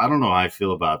 Because I don't know how I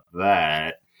feel about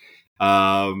that.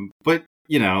 But,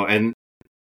 and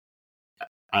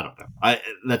I don't know.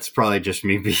 That's probably just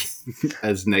me being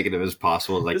as negative as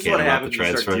possible as I can about the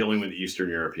transfer. You start dealing with Eastern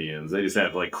Europeans. They just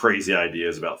have like crazy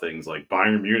ideas about things like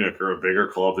Bayern Munich are a bigger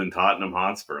club than Tottenham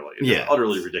Hotspur. Like, it's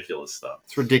utterly ridiculous stuff.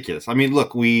 It's ridiculous. I mean,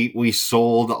 look, we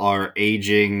sold our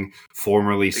aging,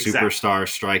 formerly superstar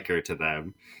striker to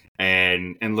them,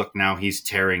 and look, now he's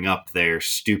tearing up their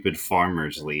stupid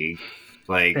Farmers League.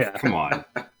 Like, come on.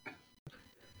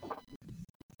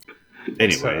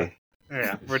 Anyway.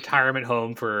 Yeah, retirement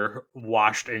home for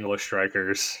washed English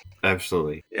strikers.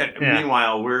 Absolutely. Yeah.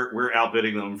 Meanwhile, we're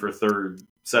outbidding them for third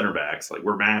center backs. Like,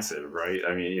 we're massive, right?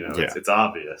 I mean, it's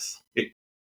obvious.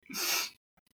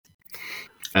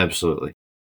 Absolutely.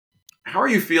 How are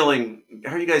you feeling?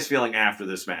 How are you guys feeling after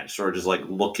this match? Sort of just like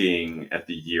looking at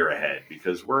the year ahead,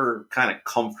 because we're kind of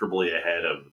comfortably ahead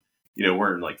of,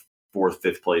 we're in like 4th,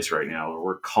 5th place right now.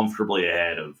 We're comfortably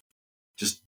ahead of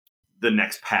just the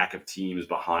next pack of teams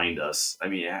behind us. I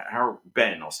mean,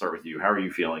 Ben, I'll start with you. How are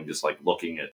you feeling just like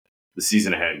looking at the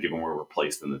season ahead, given where we're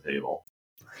placed in the table?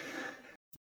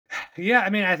 Yeah,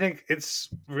 I mean, I think it's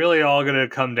really all going to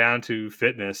come down to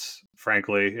fitness,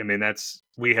 frankly. I mean,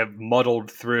 we have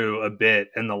muddled through a bit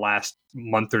in the last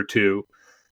month or two,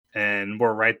 and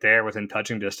we're right there within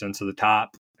touching distance of the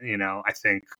top. I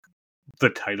think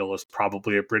the title is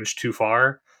probably a bridge too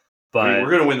far. But I mean, we're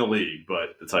going to win the league,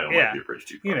 but the title might be a bridge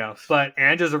too far. But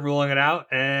Ange isn't ruling it out,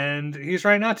 and he's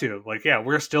right not to. Like, yeah,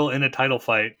 we're still in a title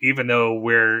fight, even though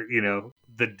we're,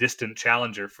 the distant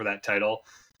challenger for that title.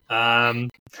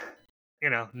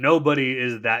 Nobody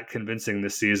is that convincing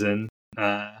this season.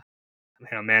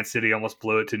 Man City almost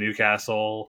blew it to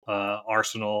Newcastle.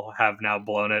 Arsenal have now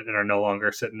blown it and are no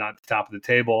longer sitting at the top of the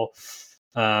table.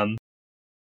 Are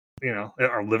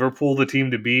Liverpool the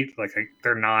team to beat? Like,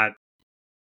 they're not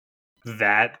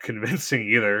that convincing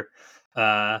either.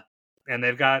 And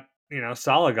they've got,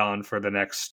 Salah gone for the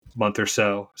next month or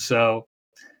so. So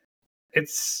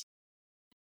it's,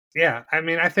 I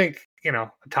mean, I think, a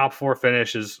top 4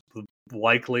 finish is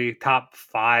likely. Top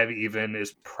 5 even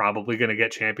is probably going to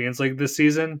get Champions League this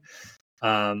season.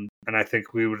 And I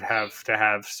think we would have to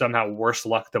have somehow worse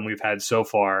luck than we've had so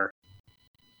far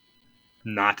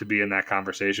not to be in that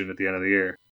conversation at the end of the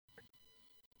year.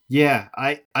 Yeah,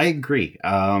 I agree.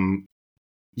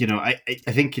 I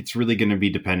think it's really going to be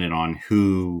dependent on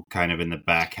who kind of in the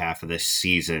back half of this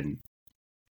season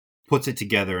puts it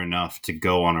together enough to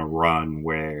go on a run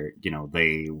where,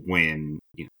 they win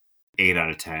 8 out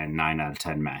of 10, 9 out of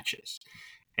 10 matches.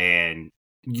 And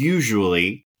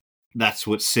usually that's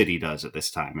what City does at this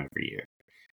time every year.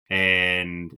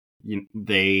 And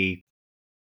I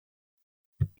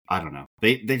don't know.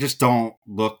 They just don't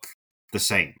look the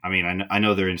same. I mean, I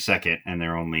know they're in second and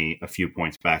they're only a few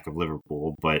points back of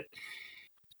Liverpool, but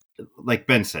like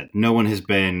Ben said, no one has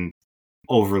been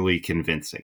overly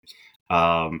convincing.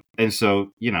 And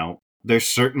so, there's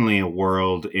certainly a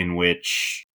world in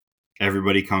which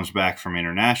everybody comes back from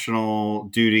international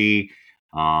duty.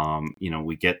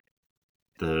 We get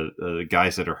the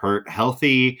guys that are hurt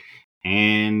healthy,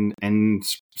 and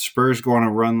Spurs go on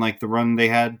a run like the run they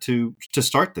had to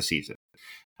start the season.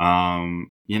 And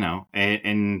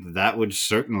that would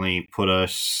certainly put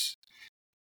us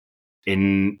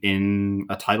in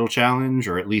a title challenge,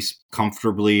 or at least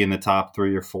comfortably in the top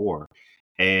 3 or 4.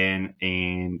 And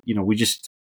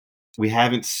we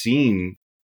haven't seen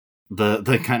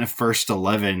the kind of first choice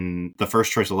 11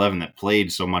 that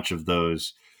played so much of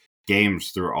those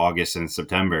games through August and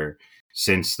September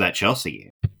since that Chelsea game.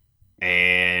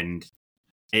 And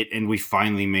we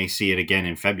finally may see it again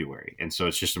in February. And so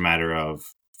it's just a matter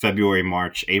of February,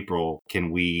 March, April. Can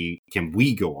we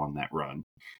go on that run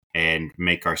and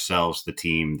make ourselves the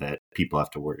team that people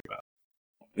have to worry about?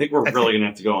 I think we're really going to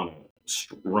have to go on a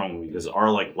run, because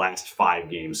our last 5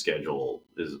 game schedule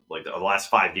is the last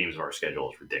 5 games of our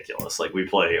schedule is ridiculous. We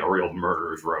play a real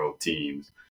murderer's row of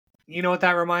teams. You know what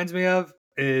that reminds me of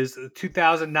is the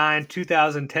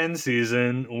 2009-2010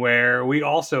 season, where we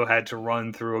also had to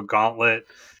run through a gauntlet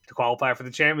to qualify for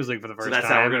the Champions League for the first time. So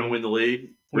that's how we're going to win the league?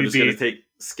 We're just going to take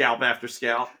scalp after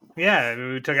scalp? Yeah, I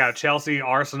mean, we took out Chelsea,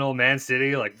 Arsenal, Man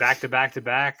City, back to back to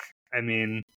back. I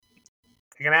mean,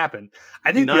 it can happen.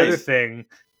 I think the other thing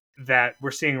that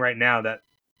we're seeing right now that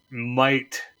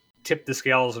might tip the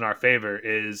scales in our favor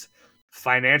is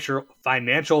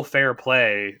financial fair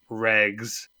play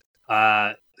regs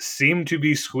seem to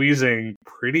be squeezing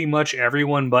pretty much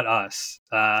everyone but us.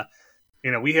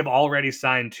 We have already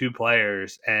signed 2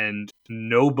 players, and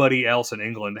nobody else in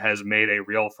England has made a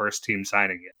real first team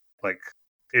signing yet.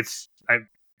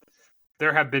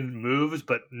 There have been moves,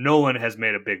 but no one has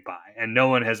made a big buy, and no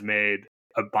one has made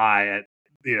a buy at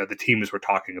the teams we're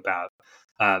talking about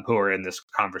who are in this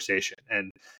conversation.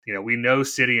 And we know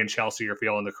City and Chelsea are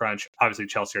feeling the crunch. Obviously,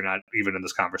 Chelsea are not even in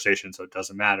this conversation, so it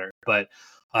doesn't matter. But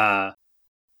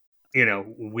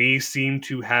we seem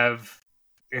to have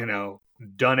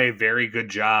done a very good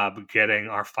job getting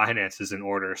our finances in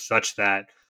order, such that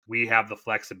we have the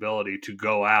flexibility to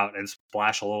go out and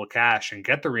splash a little cash and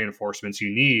get the reinforcements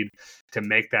you need to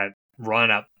make that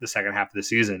run up the second half of the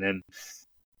season. And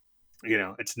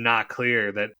it's not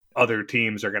clear that other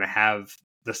teams are going to have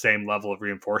the same level of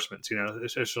reinforcements.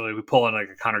 Especially we pull in a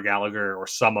Conor Gallagher or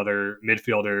some other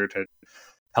midfielder to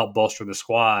help bolster the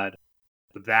squad.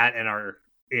 With that and our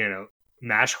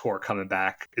match core coming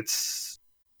back, it's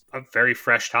a very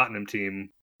fresh Tottenham team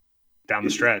down the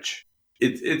stretch.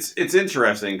 It's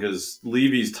interesting because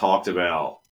Levy's talked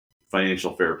about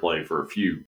financial fair play for a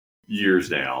few years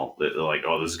now. That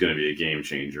this is going to be a game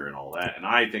changer and all that. And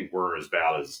I think we're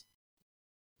about as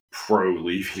pro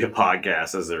Levy a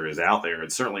podcast as there is out there.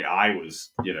 And certainly I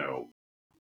was,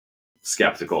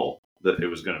 skeptical that it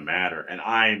was going to matter. And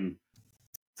I'm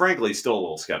frankly still a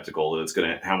little skeptical that it's going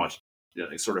to, how much,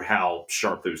 sort of how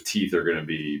sharp those teeth are going to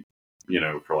be,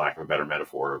 for lack of a better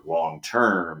metaphor, long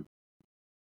term.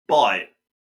 But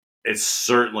it's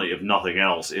certainly, if nothing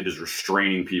else, it is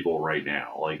restraining people right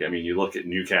now. You look at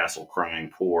Newcastle crying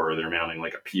poor. They're mounting a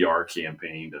PR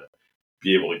campaign to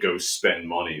be able to go spend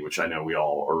money, which I know we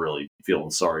all are really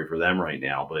feeling sorry for them right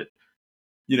now. But,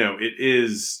 it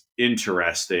is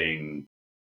interesting,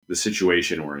 the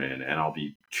situation we're in. And I'll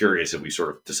be curious if we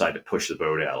sort of decide to push the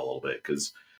boat out a little bit.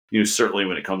 Because, certainly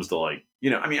when it comes to I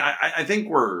think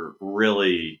we're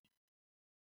really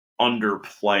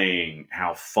underplaying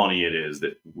how funny it is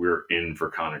that we're in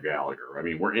for Conor Gallagher. I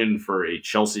mean, we're in for a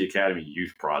Chelsea Academy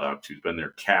youth product who's been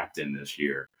their captain this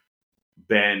year.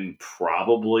 Been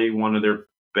probably one of their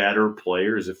better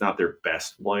players, if not their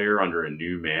best player, under a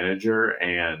new manager.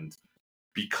 And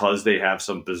because they have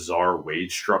some bizarre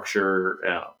wage structure,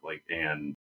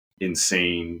 and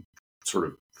insane sort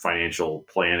of financial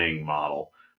planning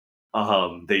model,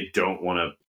 they don't want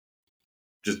to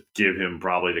just give him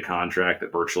probably the contract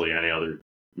that virtually any other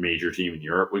major team in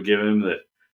Europe would give him, that,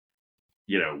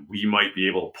 we might be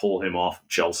able to pull him off of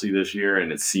Chelsea this year.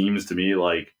 And it seems to me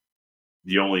like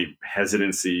the only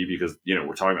hesitancy, because,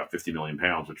 we're talking about 50 million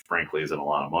pounds, which frankly isn't a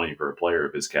lot of money for a player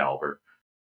of his caliber.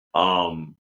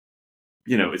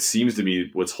 It seems to me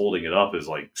what's holding it up is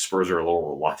like Spurs are a little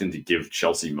reluctant to give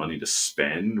Chelsea money to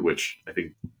spend, which I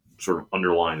think sort of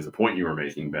underlines the point you were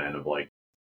making, Ben, of like,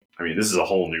 I mean, this is a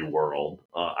whole new world.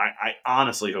 I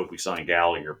honestly hope we sign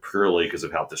Gallagher purely because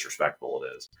of how disrespectful it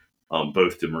is,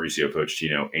 both to Mauricio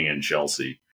Pochettino and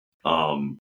Chelsea.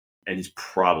 And he's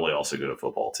probably also good at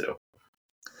football too.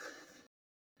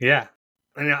 Yeah.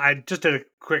 And I just did a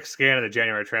quick scan of the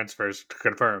January transfers to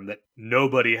confirm that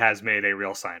nobody has made a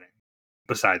real signing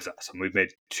besides us, and we've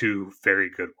made 2 very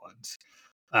good ones.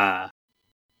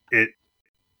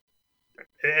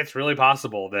 It's really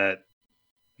possible that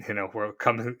we're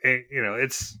coming.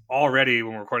 It's already,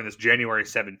 when we're recording this, January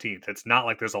 17th. It's not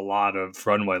like there's a lot of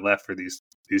runway left for these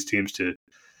teams to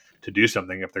do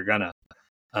something if they're gonna.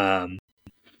 I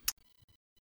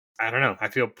don't know. I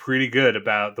feel pretty good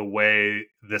about the way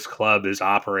this club is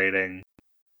operating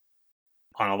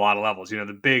on a lot of levels.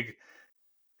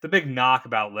 The big knock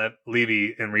about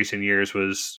Levy in recent years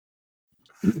was,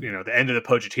 the end of the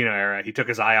Pochettino era. He took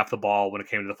his eye off the ball when it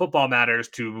came to the football matters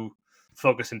to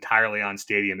focus entirely on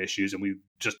stadium issues, and we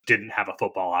just didn't have a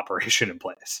football operation in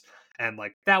place. And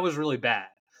that was really bad.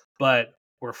 But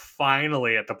we're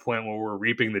finally at the point where we're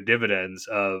reaping the dividends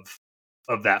of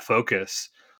that focus.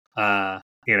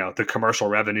 The commercial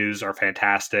revenues are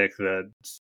fantastic. The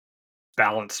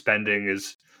balanced spending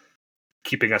is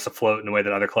keeping us afloat in a way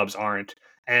that other clubs aren't.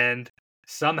 And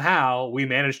somehow we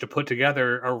managed to put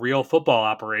together a real football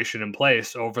operation in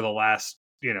place over the last,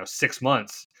 6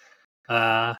 months.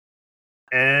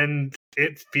 And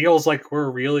it feels like we're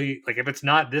really, if it's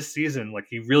not this season,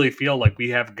 you really feel like we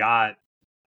have got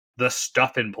the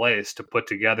stuff in place to put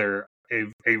together a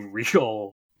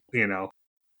real,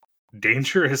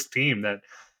 dangerous team that,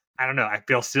 I don't know. I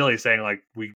feel silly saying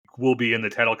we will be in the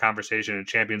title conversation and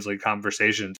Champions League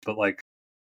conversations, but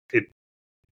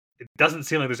it doesn't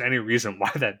seem like there's any reason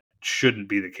why that shouldn't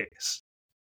be the case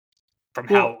from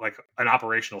how an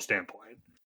operational standpoint.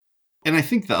 And I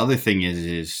think the other thing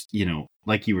is,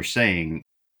 like you were saying,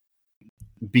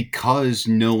 because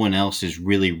no one else is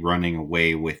really running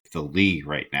away with the league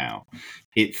right now,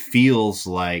 it feels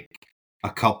like a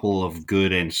couple of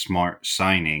good and smart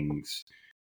signings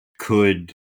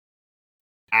could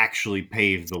actually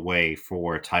pave the way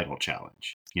for a title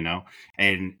challenge,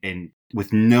 and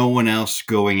with no one else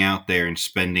going out there and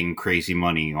spending crazy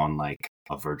money on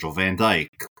a Virgil van Dijk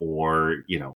or,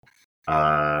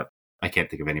 I can't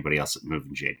think of anybody else that moved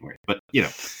in January, but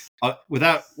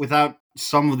without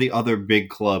some of the other big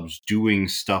clubs doing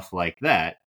stuff like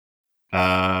that,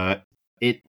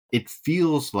 it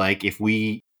feels like if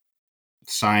we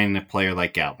sign a player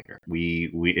like Gallagher,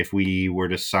 if we were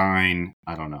to sign,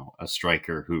 I don't know, a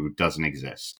striker who doesn't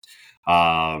exist,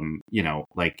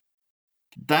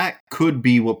 that could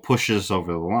be what pushes us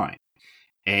over the line.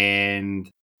 And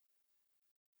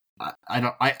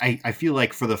I feel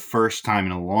like for the first time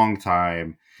in a long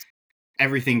time,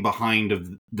 everything behind of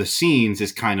the scenes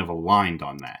is kind of aligned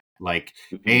on that.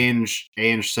 Ange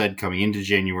said coming into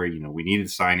January, we needed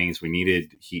signings, we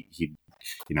needed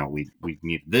we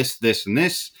need this, and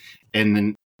this, and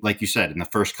then, like you said, in the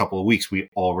first couple of weeks, we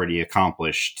already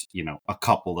accomplished, a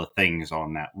couple of things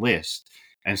on that list,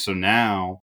 and so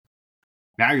now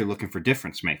you're looking for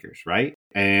difference makers, right?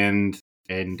 And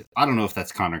I don't know if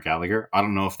that's Conor Gallagher. I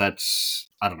don't know if that's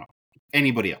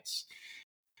anybody else,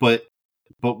 but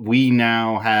we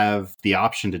now have the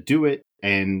option to do it,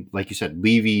 and like you said,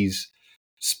 Levy's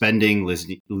spending,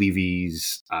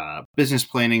 Levy's business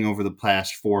planning over the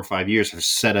past 4 or 5 years has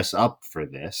set us up for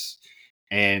this.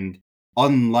 And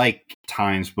unlike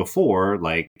times before,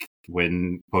 like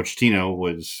when Pochettino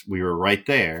we were right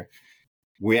there,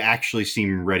 we actually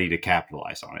seem ready to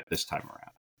capitalize on it this time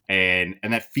around.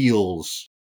 And that feels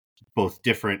both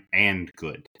different and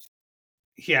good.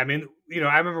 Yeah, I mean,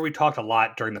 I remember we talked a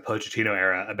lot during the Pochettino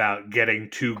era about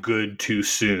getting too good too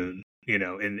soon.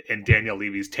 In Daniel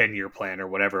Levy's 10-year plan or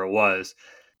whatever it was,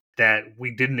 that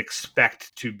we didn't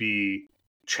expect to be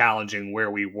challenging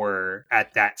where we were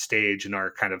at that stage in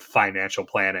our kind of financial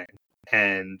planning.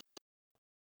 And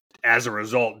as a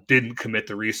result, didn't commit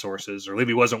the resources, or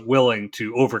Levy wasn't willing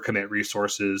to overcommit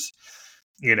resources,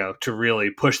 to really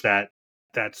push that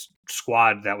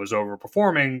squad that was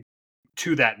overperforming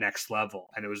to that next level.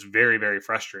 And it was very, very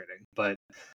frustrating. But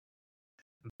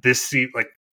this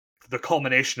the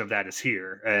culmination of that is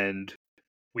here, and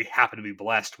we happen to be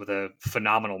blessed with a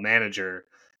phenomenal manager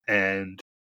and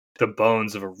the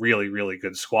bones of a really, really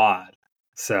good squad.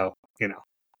 So,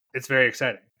 it's very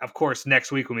exciting. of course,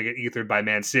 next week when we get ethered by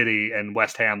Man City and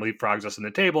West Ham leapfrogs us in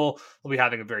the table, we'll be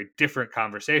having a very different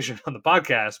conversation on the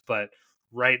podcast. But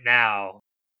right now,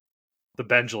 the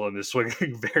pendulum is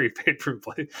swinging very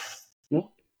favorably.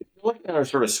 Well, if you look at our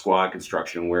sort of squad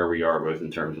construction, where we are both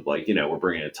in terms of like, we're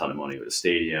bringing a ton of money with the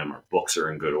stadium, our books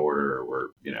are in good order, we're,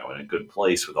 in a good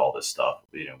place with all this stuff.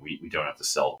 We don't have to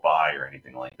sell to buy or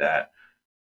anything like that.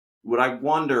 What I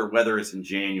wonder, whether it's in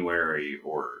January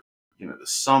or, the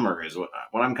summer, is what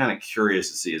I'm kind of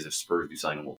curious to see is if Spurs do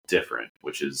something a little different,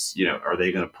 which is, are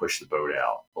they going to push the boat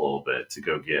out a little bit to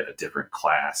go get a different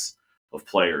class of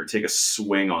player, take a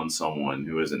swing on someone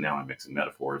who isn't, now I'm mixing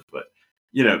metaphors, but,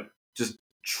 just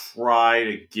try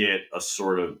to get a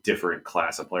sort of different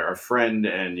class of player. Our friend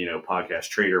and, podcast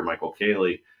trader, Michael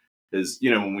Cayley, is,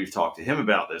 when we've talked to him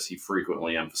about this, he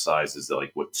frequently emphasizes that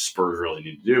like what Spurs really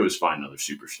need to do is find another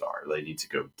superstar. They need to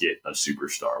go get a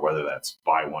superstar, whether that's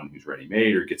buy one who's ready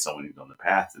made or get someone who's on the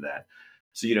path to that.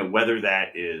 So, whether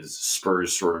that is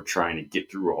Spurs sort of trying to get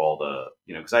through all the,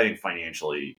 because I think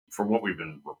financially, from what we've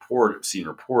been seen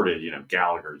reported,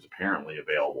 Gallagher is apparently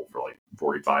available for like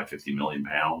 45, 50 million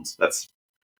pounds. That's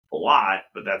a lot,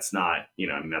 but that's not,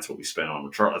 that's what we spent on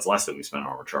Richarlison. That's less than we spent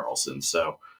on Richarlison.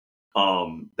 So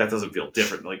that doesn't feel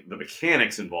different. Like the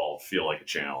mechanics involved feel like a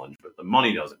challenge, but the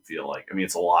money doesn't feel like,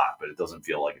 it's a lot, but it doesn't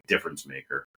feel like a difference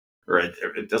maker, or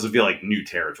it doesn't feel like new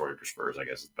territory for Spurs, I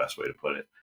guess is the best way to put it.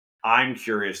 I'm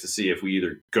curious to see if we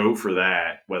either go for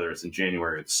that, whether it's in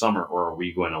January or the summer, or are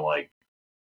we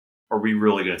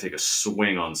really going to take a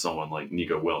swing on someone like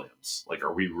Nico Williams? Like,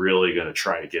 are we really going to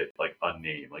try to get like a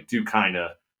name? Like,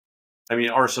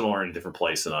 Arsenal are in a different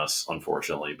place than us,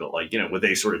 unfortunately, but like, what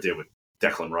they sort of did with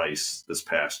Declan Rice this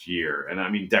past year. And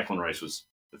Declan Rice was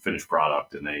the finished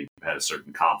product and they had a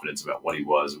certain confidence about what he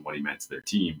was and what he meant to their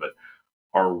team. But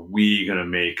are we going to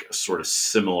make a sort of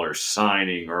similar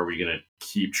signing, or are we going to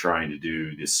keep trying to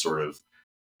do this sort of,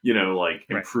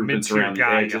 improvements around the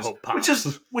edges,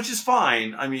 which is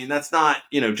fine. That's not,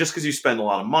 just because you spend a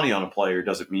lot of money on a player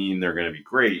doesn't mean they're going to be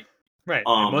great. Right.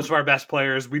 Most of our best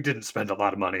players, we didn't spend a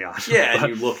lot of money on. Yeah.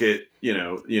 And you look at,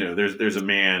 there's a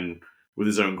man with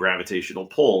his own gravitational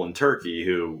pull in Turkey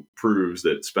who proves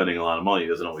that spending a lot of money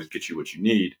doesn't always get you what you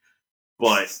need.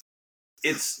 But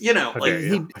it's, he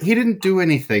didn't do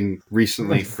anything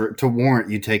recently to warrant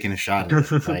you taking a shot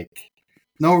at it. Like,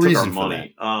 no reason for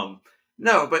money.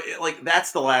 No, but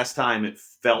that's the last time it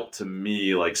felt to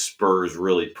me like Spurs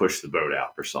really pushed the boat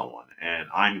out for someone. And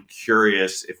I'm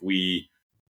curious if we,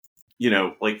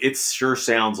 it sure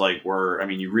sounds like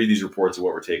you read these reports of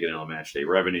what we're taking in on match day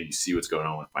revenue, you see what's going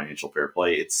on with financial fair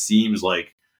play. It seems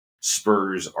like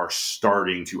Spurs are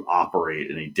starting to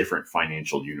operate in a different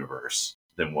financial universe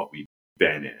than what we've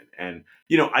been in. And,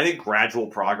 I think gradual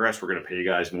progress, we're going to pay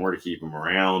guys more to keep them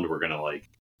around. We're going to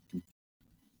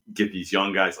get these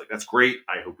young guys. That's great.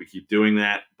 I hope we keep doing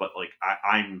that. But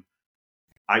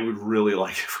I would really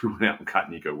like if we went out and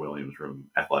got Nico Williams from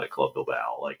Athletic Club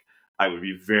Bilbao. I would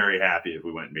be very happy if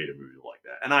we went and made a move like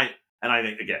that. And I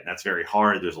think, again, that's very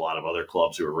hard. There's a lot of other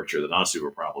clubs who are richer than us who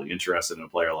are probably interested in a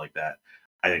player like that.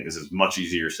 I think this is much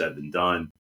easier said than done.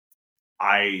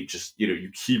 I just,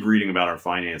 you keep reading about our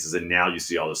finances and now you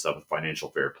see all this stuff with financial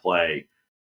fair play.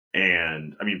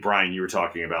 And Brian, you were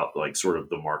talking about sort of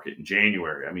the market in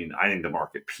January. I think the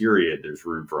market period, there's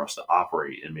room for us to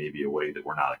operate in maybe a way that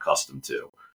we're not accustomed to.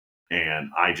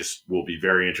 And I just will be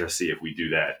very interested to see if we do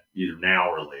that either now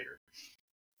or later.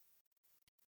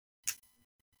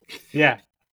 Yeah,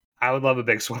 I would love a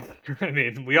big swing.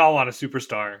 We all want a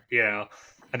superstar,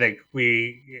 I think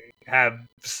we have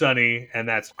Sonny, and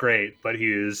that's great, but he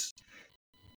is,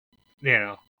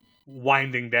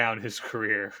 winding down his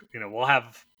career.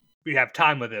 We have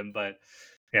time with him, but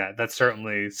yeah, that's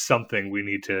certainly something we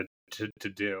need to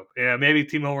do. Maybe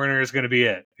Timo Werner is going to be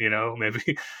it.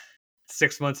 Maybe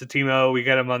 6 months of Timo, we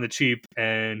get him on the cheap,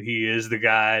 and he is the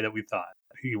guy that we thought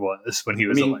he was when he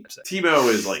was at Leipzig. Timo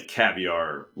is like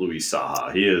caviar Luis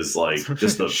Saha. He is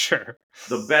just the sure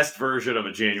the best version of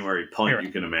a January punt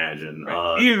you can imagine.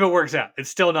 Right. Even if it works out,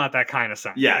 it's still not that kind of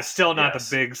sign. Yeah, it's still not the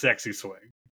big sexy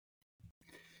swing.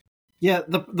 Yeah,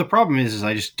 the problem is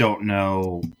I just don't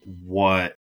know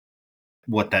what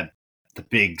the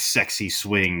big sexy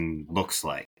swing looks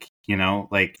like.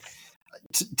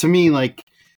 To me,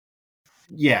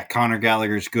 yeah, Conor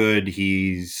Gallagher's good.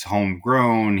 He's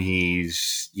homegrown.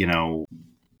 He's,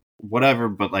 whatever.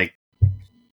 But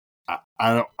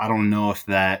I don't know if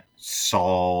that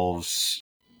solves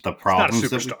the problems.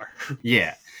 He's not a superstar.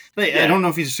 Yeah. I don't know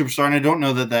if he's a superstar, and I don't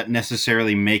know that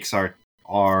necessarily makes our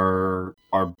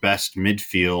best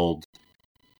midfield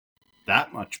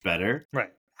that much better.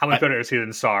 Right. How much better is he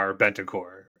than Sarr,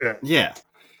 Bentancur? Yeah.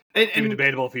 Even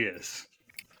debatable if he is.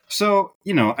 So,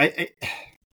 the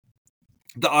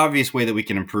obvious way that we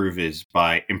can improve is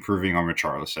by improving on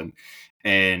Richarlison.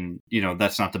 And,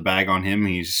 that's not to bag on him.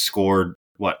 He's scored,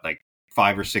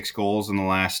 5 or 6 goals in the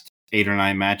last 8 or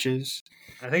 9 matches?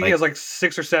 I think he has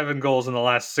 6 or 7 goals in the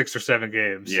last 6 or 7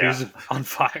 games. Yeah. He's on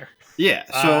fire. Yeah.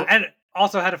 So and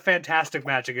also had a fantastic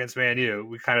match against Man U.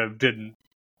 We kind of didn't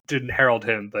herald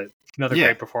him, but another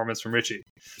great performance from Richie.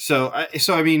 So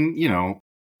I mean,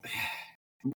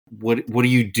 what do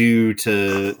you do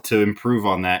to improve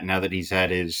on that now that he's had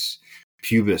his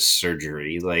pubis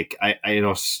surgery?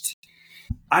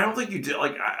 I don't think you did.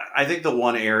 I think the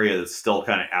one area that's still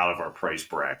kind of out of our price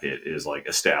bracket is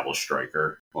established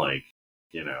striker.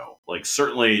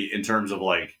 Certainly in terms of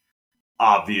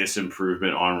obvious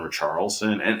improvement on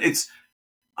Richarlison, and it's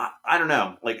I don't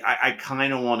know. I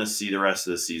kind of want to see the rest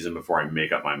of the season before I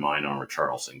make up my mind on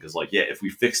Richarlison because if we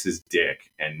fixed his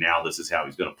dick and now this is how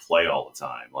he's going to play all the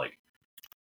time.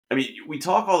 We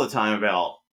talk all the time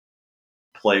about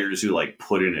players who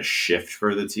put in a shift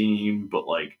for the team, but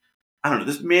I don't know,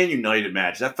 this Man United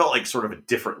match, that felt like sort of a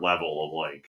different level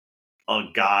of a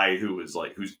guy who was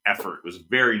whose effort was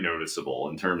very noticeable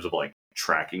in terms of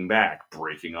tracking back,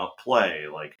 breaking up play,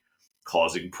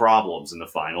 causing problems in the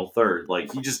final third.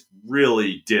 He just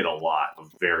really did a lot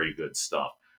of very good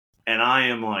stuff. And I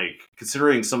am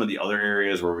considering some of the other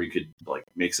areas where we could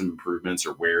make some improvements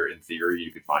or where in theory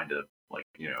you could find a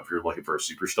if you're looking for a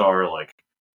superstar,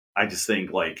 I just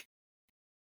think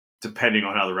depending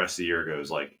on how the rest of the year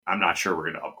goes, I'm not sure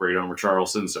we're going to upgrade on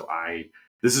Richarlison. So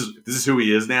this is who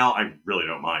he is now. I really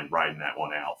don't mind riding that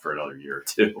one out for another year or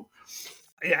two.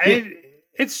 Yeah.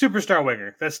 It's superstar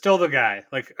winger. That's still the guy.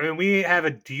 We have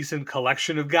a decent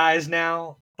collection of guys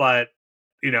now, but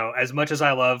as much as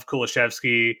I love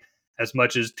Kulusevski, as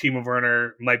much as Timo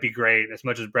Werner might be great, as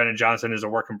much as Brennan Johnson is a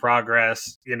work in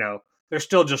progress, they're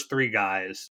still just 3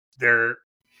 guys.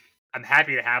 I'm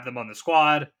happy to have them on the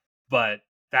squad, but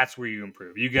that's where you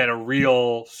improve. You get a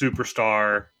real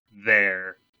superstar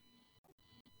there.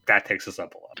 That takes us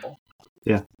up a level.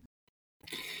 Yeah.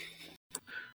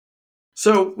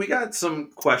 So we got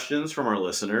some questions from our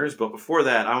listeners, but before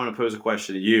that, I want to pose a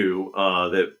question to you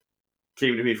that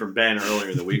came to me from Ben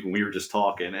earlier in the week when we were just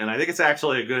talking, and I think it's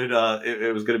actually a good.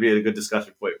 It was going to be a good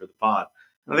discussion point for the pod.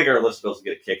 I think our listeners will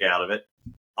get a kick out of it.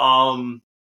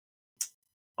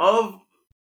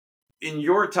 In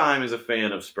your time as a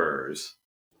fan of Spurs,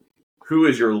 who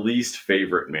is your least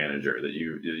favorite manager that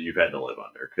you've had to live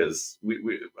under? Because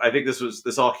I think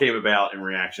this all came about in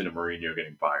reaction to Mourinho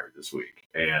getting fired this week,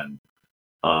 and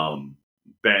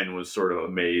Ben was sort of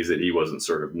amazed that he wasn't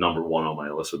sort of number one on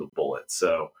my list with a bullet.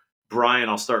 So, Brian,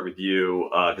 I'll start with you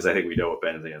because I think we know what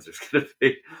Ben's answer is going to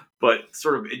be. But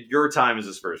sort of in your time as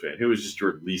a Spurs fan, who is just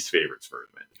your least favorite Spurs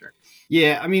manager?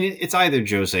 Yeah, it's either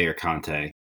Jose or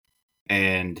Conte.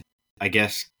 And I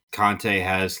guess Conte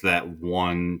has that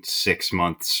 1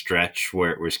 6-month stretch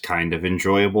where it was kind of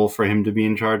enjoyable for him to be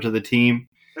in charge of the team.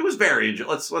 It was very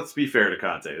enjoyable. Let's be fair to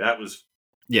Conte. That was...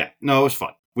 Yeah, no, it was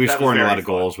fun. We were scoring a lot of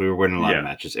goals. We were winning a lot of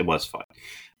matches. It was fun.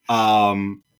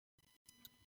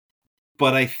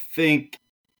 But I think,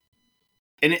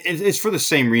 and it's for the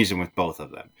same reason with both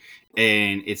of them.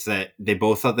 And it's that they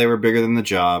both thought they were bigger than the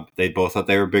job. They both thought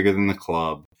they were bigger than the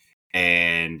club.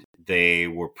 And they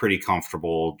were pretty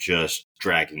comfortable just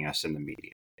dragging us in the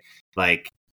media. The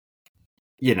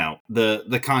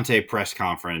Conte press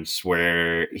conference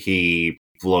where he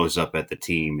blows up at the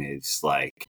team is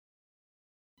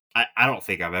I don't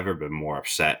think I've ever been more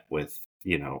upset with,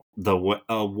 a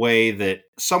way that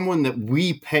someone that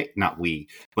we pay, not we,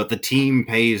 but the team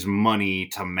pays money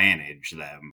to manage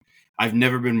them. I've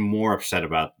never been more upset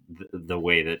about the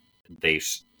way that they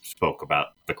spoke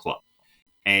about the club.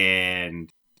 And,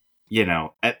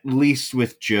 at least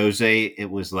with Jose,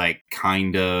 it was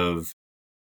kind of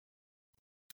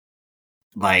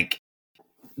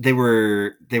they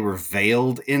were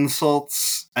veiled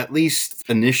insults, at least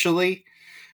initially.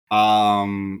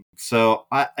 So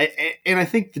I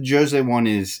think the Jose one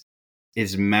is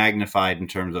magnified in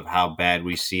terms of how bad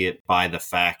we see it by the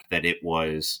fact that it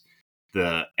was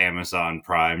the Amazon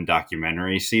Prime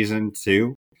documentary season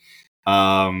 2.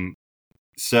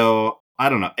 So I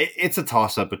don't know. It's a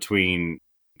toss up between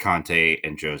Conte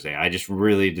and Jose. I just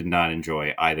really did not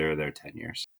enjoy either of their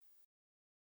tenures.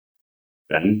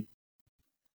 Ben?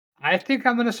 I think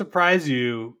I'm going to surprise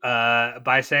you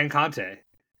by saying Conte.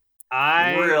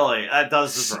 Really? That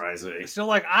does surprise me. So,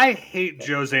 I hate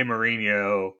Jose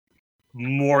Mourinho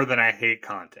more than I hate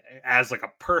Conte. As, a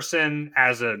person,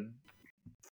 as a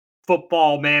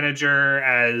football manager,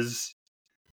 as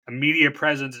a media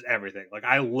presence, everything.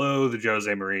 I loathe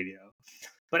Jose Mourinho.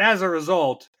 But as a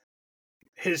result,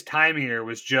 his time here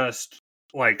was just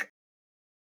like,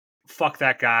 fuck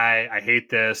that guy, I hate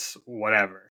this,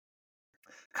 whatever.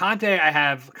 Conte, I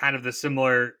have kind of the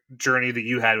similar journey that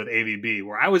you had with AVB,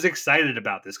 where I was excited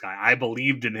about this guy. I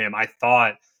believed in him. I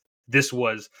thought this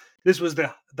was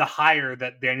the hire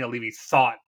that Daniel Levy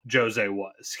thought Jose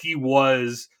was. He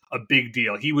was a big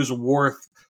deal. He was worth,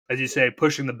 as you say,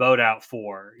 pushing the boat out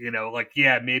for.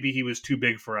 Yeah, maybe he was too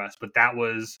big for us, but that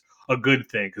was a good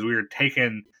thing because we were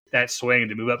taking that swing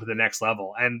to move up to the next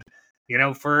level. And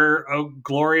for a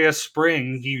glorious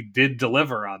spring, he did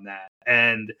deliver on that.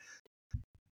 And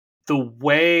the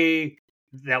way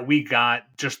that we got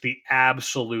just the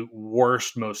absolute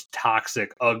worst, most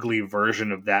toxic, ugly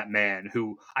version of that man,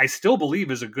 who I still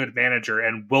believe is a good manager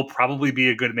and will probably be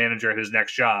a good manager at his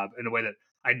next job in a way that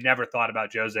I never thought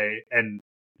about Jose and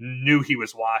knew he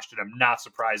was washed, and I'm not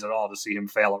surprised at all to see him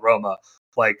fail at Roma.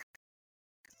 Like,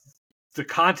 the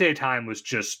Conte time was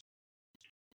just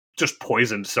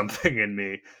poisoned something in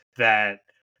me that,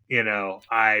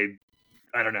 I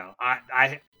don't know.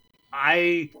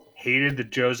 I hated the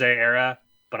Jose era,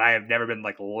 but I have never been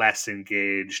less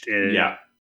engaged in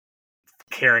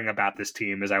caring about this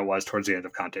team as I was towards the end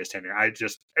of Conte's tenure.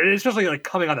 Especially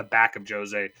coming on the back of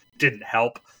Jose didn't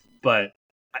help, but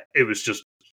it was just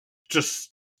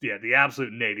the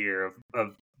absolute nadir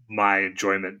of my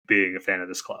enjoyment being a fan of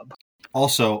this club.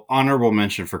 Also, honorable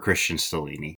mention for Christian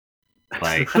Stellini.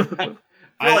 He's Conte.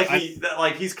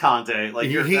 He is Conte.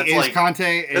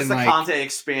 That's the Conte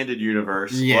expanded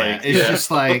universe. Yeah, just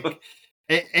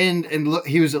and look,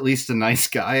 he was at least a nice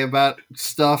guy about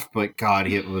stuff, but God,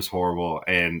 it was horrible.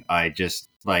 And I just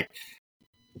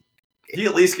he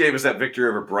at least gave us that victory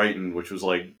over Brighton, which was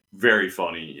very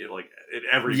funny, in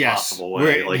every possible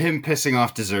way. Him pissing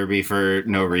off De Zerbi for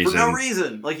no reason. For no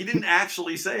reason. He didn't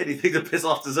actually say anything to piss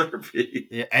off De Zerbi.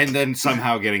 Yeah, and then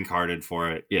somehow getting carded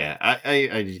for it. Yeah,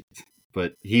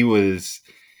 but it was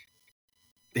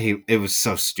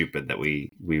so stupid that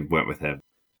we went with him.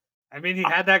 I mean, he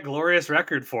had that glorious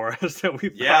record for us that we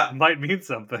thought might mean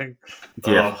something.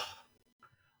 Yeah.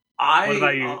 What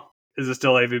about you? Is it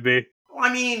still AVB?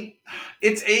 I mean,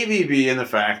 it's AVB in the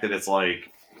fact that it's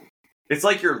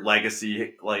your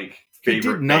legacy, favorite He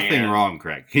did nothing band. wrong,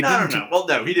 Craig. No. Well,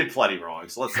 no, he did plenty wrong.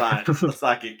 So let's not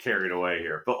get carried away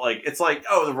here. But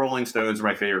the Rolling Stones are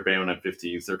my favorite band when I'm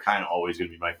 15. So they're kind of always going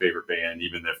to be my favorite band,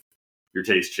 even if your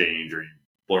tastes change or you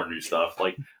learn new stuff.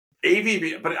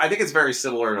 AVB, but I think it's very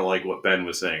similar to what Ben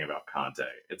was saying about Conte.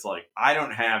 It's I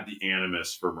don't have the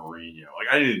animus for Mourinho.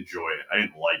 I didn't enjoy it. I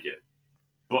didn't like it.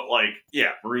 But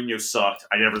Mourinho sucked.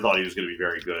 I never thought he was going to be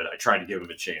very good. I tried to give him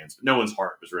a chance, but no one's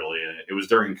heart was really in it. It was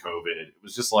during COVID. It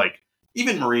was just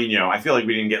even Mourinho, I feel we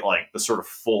didn't get the sort of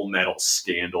full metal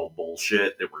scandal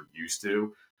bullshit that we're used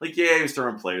to. He was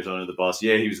throwing players under the bus.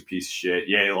 Yeah, he was a piece of shit.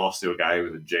 Yeah, he lost to a guy who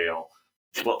was in jail.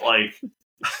 But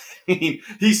he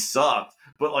sucked.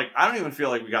 But I don't even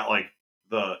feel we got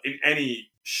in any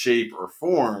shape or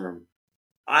form.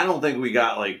 I don't think we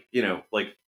got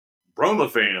Roma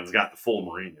fans got the full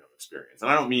Mourinho experience,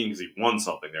 and I don't mean because he won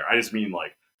something there. I just mean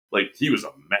he was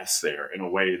a mess there in a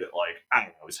way that I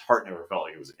don't know, his heart never felt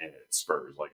like it was in it at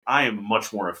Spurs. I am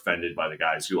much more offended by the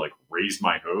guys who raised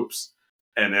my hopes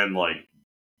and then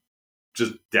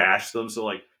just dashed them. So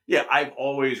I've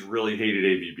always really hated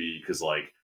AVB because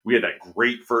we had that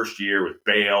great first year with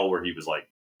Bale where he was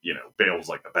Bale was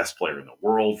the best player in the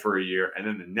world for a year, and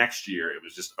then the next year it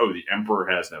was just the emperor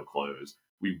has no clothes.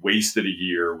 We wasted a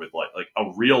year with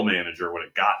a real manager would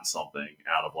have gotten something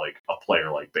out of a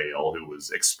player like Bale who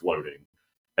was exploding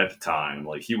at the time.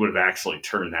 He would have actually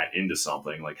turned that into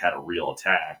something, had a real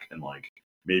attack and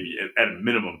maybe at a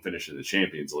minimum finish in the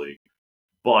Champions League.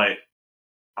 But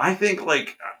I think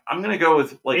I'm gonna go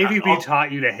with AVB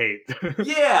taught you to hate.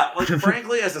 Yeah,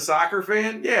 frankly, as a soccer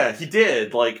fan, yeah, he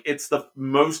did. It's the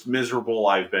most miserable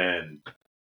I've been.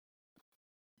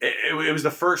 It was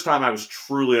the first time I was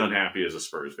truly unhappy as a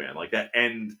Spurs fan. That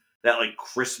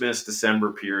Christmas,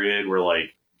 December period where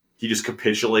he just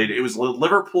capitulated. It was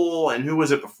Liverpool, and who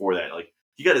was it before that?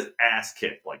 He got his ass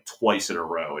kicked twice in a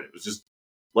row, and it was just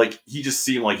he just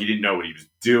seemed he didn't know what he was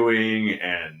doing.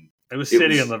 And it was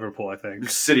City and Liverpool, I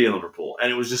think. City and Liverpool,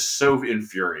 and it was just so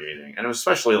infuriating, and it was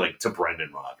especially to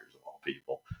Brendan Rodgers of all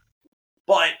people.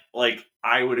 But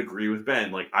I would agree with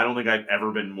Ben. I don't think I've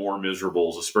ever been more miserable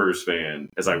as a Spurs fan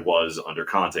as I was under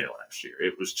Conte last year.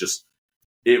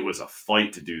 It was a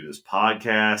fight to do this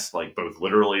podcast, both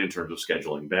literally in terms of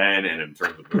scheduling Ben and in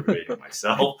terms of motivating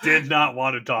myself. I did not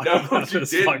want to talk about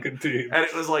this fucking team. And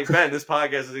it was Ben, this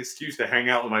podcast is an excuse to hang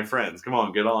out with my friends. Come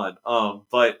on, get on.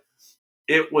 But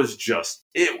it was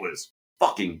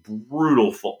fucking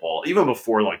brutal football, even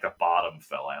before like the bottom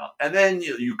fell out. And then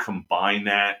you combine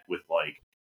that with like,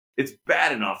 it's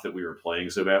bad enough that we were playing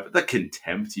so bad, but the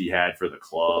contempt he had for the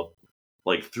club,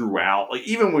 like throughout, like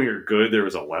even when we were good, there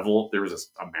was a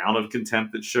amount of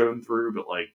contempt that shone through. But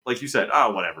like you said,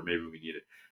 oh whatever, maybe we need it.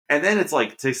 And then it's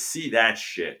like to see that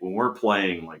shit when we're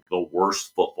playing like the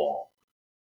worst football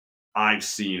I've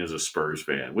seen as a Spurs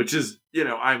fan, which is,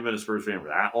 I haven't been a Spurs fan for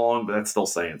that long, but that's still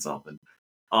saying something.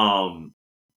 And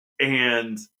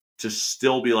to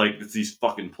still be like, it's these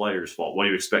fucking players' fault. What do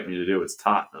you expect me to do? It's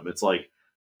Tottenham. It's like,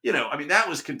 that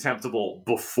was contemptible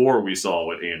before we saw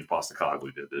what Ange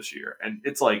Postecoglou did this year. And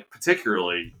it's like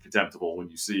particularly contemptible when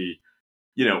you see,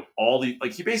 all the,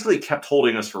 like he basically kept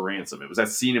holding us for ransom. It was that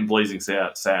scene in Blazing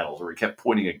Saddles where he kept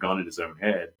pointing a gun at his own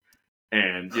head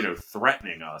and,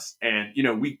 threatening us. And,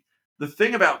 the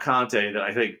thing about Conte that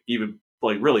I think even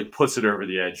like really puts it over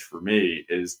the edge for me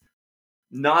is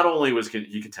not only was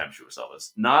he contemptuous of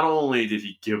us, not only did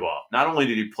he give up, not only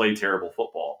did he play terrible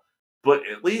football, but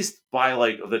at least by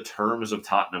like the terms of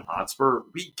Tottenham Hotspur,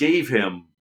 we gave him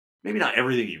maybe not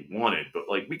everything he wanted, but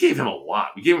like we gave him a lot.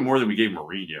 We gave him more than we gave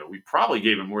Mourinho. We probably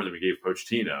gave him more than we gave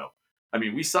Pochettino. I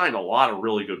mean, we signed a lot of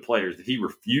really good players that he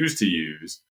refused to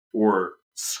use or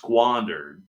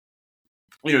squandered.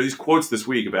 These quotes this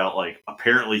week about like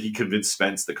apparently he convinced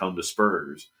Spence to come to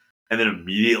Spurs and then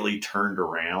immediately turned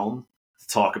around to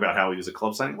talk about how he was a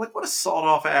club signing. Like, what a sawed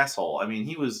off asshole. I mean,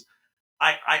 he was.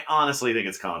 I honestly think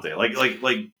it's Conte. Like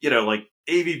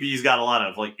AVB's got a lot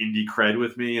of like indie cred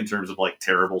with me in terms of like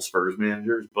terrible Spurs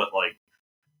managers, but like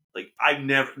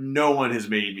no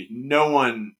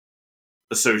one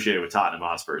associated with Tottenham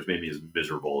Hotspur has made me as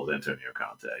miserable as Antonio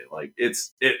Conte. Like it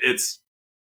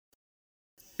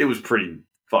was pretty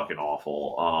fucking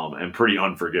awful, and pretty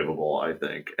unforgivable, I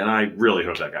think. And I really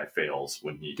hope that guy fails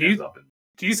when he ends up in.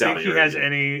 Do you think he has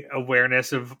any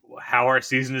awareness of how our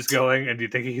season is going, and do you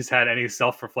think he's had any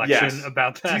self-reflection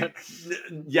about that?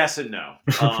 Yes and no.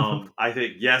 I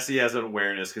think yes, he has an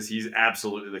awareness because he's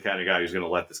absolutely the kind of guy who's going to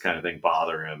let this kind of thing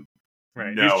bother him.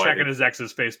 Right, no, he's checking his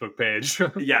ex's Facebook page.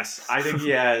 Yes, I think he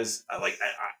has. Like,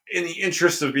 in the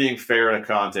interest of being fair to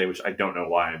Conte, which I don't know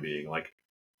why I'm being, like,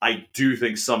 I do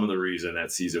think some of the reason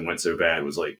that season went so bad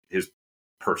was like his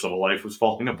personal life was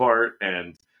falling apart,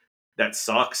 and that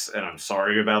sucks, and I'm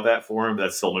sorry about that for him.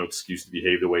 That's still no excuse to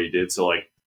behave the way he did. So,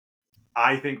 like,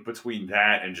 I think between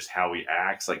that and just how he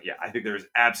acts, like, yeah, I think there's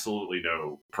absolutely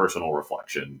no personal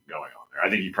reflection going on there. I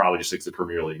think he probably just thinks the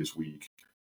Premier League is weak,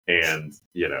 and,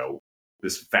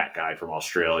 this fat guy from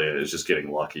Australia is just getting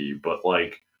lucky. But,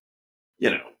 like,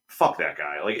 fuck that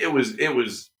guy. Like, it was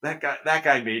that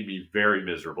guy made me very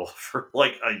miserable for,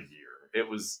 like, a year. It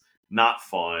was not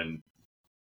fun.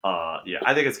 Yeah,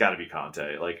 I think it's got to be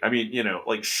Conte. Like, I mean,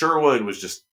 like Sherwood was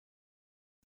just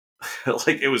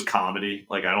like it was comedy.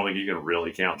 Like, I don't think you can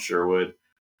really count Sherwood.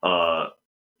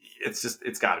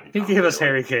 It's got to be. He gave us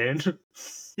Harry Kane.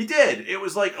 He did. It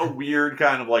was like a weird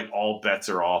kind of like all bets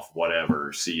are off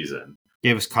whatever season.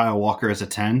 Gave us Kyle Walker as a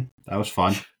 10. That was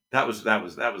fun. That was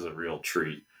a real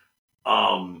treat.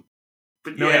 But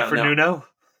Nuno.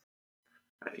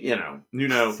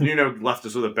 Nuno left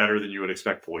us with a better than you would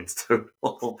expect points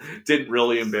total. Didn't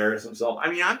really embarrass himself. I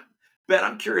mean,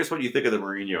 I'm curious what you think of the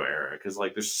Mourinho era, because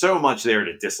like there's so much there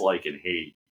to dislike and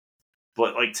hate.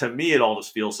 But like to me, it all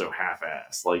just feels so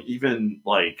half-assed. Like even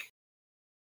like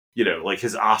like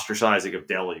his ostracizing of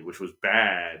Delhi, which was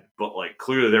bad, but like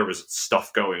clearly there was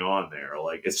stuff going on there.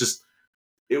 Like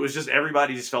it was just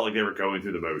everybody just felt like they were going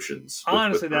through the motions.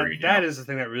 Honestly, that is the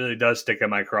thing that really does stick in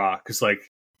my craw, because like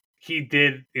he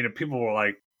did, people were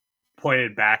like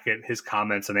pointed back at his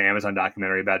comments in the Amazon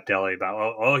documentary about Delhi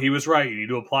about, oh, he was right. You need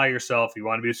to apply yourself. You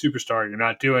want to be a superstar. You're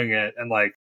not doing it. And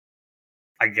like,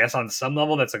 I guess on some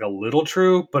level that's like a little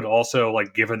true, but also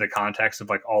like given the context of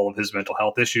like all of his mental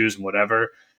health issues and whatever,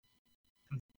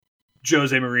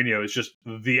 Jose Mourinho is just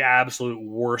the absolute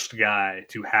worst guy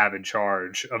to have in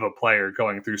charge of a player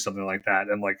going through something like that.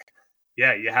 And like,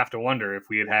 yeah, you have to wonder if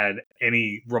we had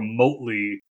any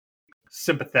remotely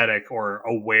sympathetic or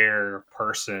aware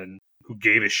person who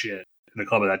gave a shit in the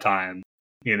club at that time,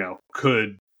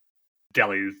 could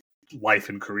Delhi's life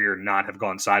and career not have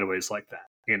gone sideways like that?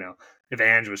 If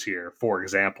Ange was here, for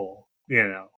example,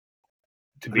 I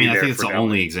think it's the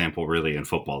only example really in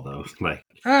football, though. Like,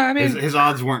 I mean, his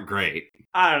odds weren't great.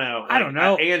 I don't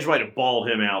know. Ange might have balled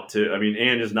him out too. I mean,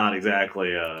 Ange is not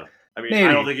exactly. Maybe.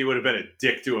 I don't think he would have been a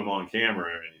dick to him on camera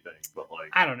or anything. But like,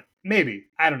 I don't know. Maybe.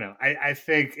 I don't know. I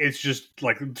think it's just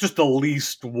the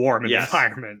least warm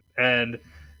environment. And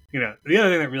the other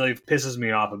thing that really pisses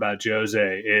me off about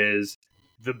Jose is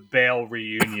the Bale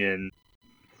reunion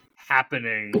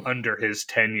happening under his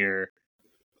tenure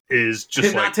is just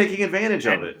him not taking advantage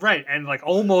of it. Right, and like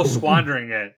almost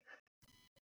squandering it.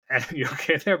 And you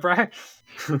okay there, Brian?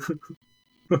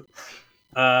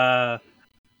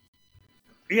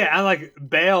 Yeah, and like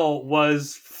Bale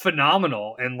was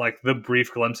phenomenal in like the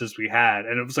brief glimpses we had,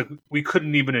 and it was like we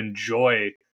couldn't even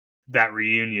enjoy that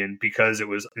reunion because it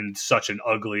was in such an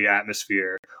ugly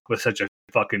atmosphere with such a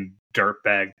fucking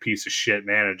dirtbag piece of shit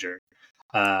manager.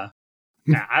 I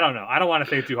don't know. I don't want to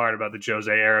think too hard about the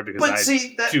Jose era because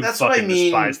that's what I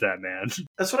mean. Despise that man.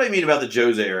 That's what I mean about the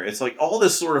Jose era. It's like all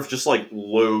this sort of just like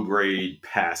low grade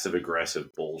passive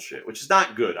aggressive bullshit, which is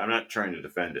not good. I'm not trying to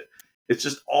defend it. It's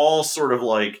just all sort of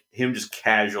like him just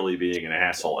casually being an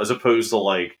asshole, as opposed to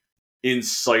like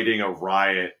inciting a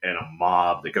riot and a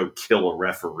mob to go kill a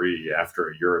referee after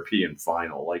a European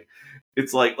final. Like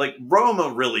it's like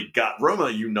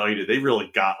Roma United. They really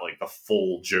got like the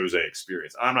full Jose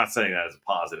experience. I'm not saying that as a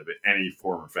positive in any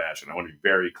form or fashion. I want to be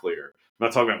very clear. I'm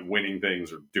not talking about winning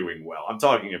things or doing well. I'm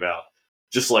talking about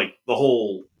just like the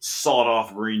whole sawed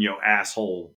off Mourinho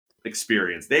asshole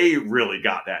experience. They really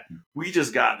got that. We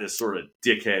just got this sort of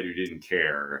dickhead who didn't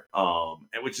care,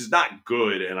 and which is not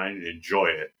good, and I didn't enjoy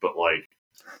it. But like,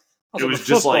 also, it was the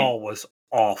just like football was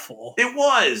awful. It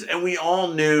was, and we all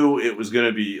knew it was going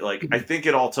to be like. I think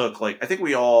it all took like. I think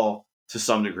we all, to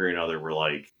some degree or another, were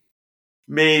like,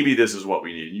 maybe this is what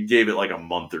we need. You gave it like a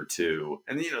month or two,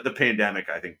 and the pandemic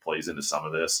I think plays into some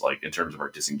of this, like in terms of our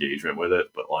disengagement with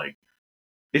it. But like,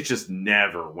 it just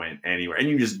never went anywhere. And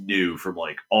you just knew from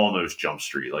like almost Jump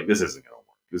Street, like this isn't going to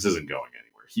work. This isn't going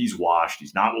anywhere. He's washed.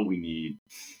 He's not what we need.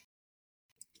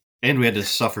 And we had to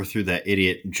suffer through that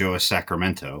idiot Joe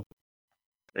Sacramento.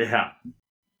 Yeah.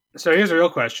 So here's the real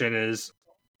question is,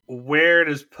 where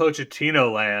does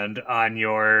Pochettino land on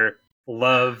your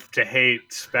love to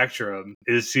hate spectrum?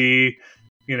 Is he,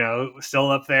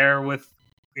 still up there with,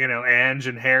 Ange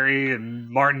and Harry and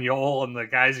Martin Yole and the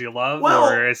guys you love? Well,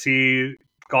 or is he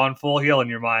gone full heel in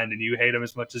your mind and you hate him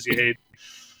as much as you hate?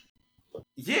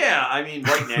 Yeah, I mean,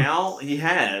 right now he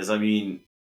has. I mean,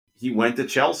 he went to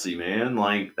Chelsea, man.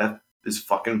 Like that is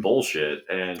fucking bullshit.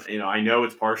 And I know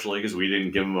it's partially because we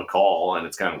didn't give him a call, and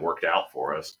it's kind of worked out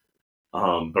for us.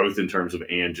 Both in terms of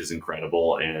Ange is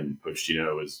incredible, and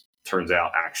Pochettino turns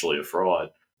out actually a fraud.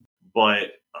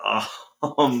 But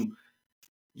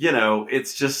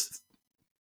it's just.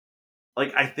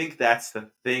 Like, I think that's the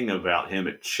thing about him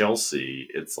at Chelsea.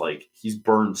 It's like he's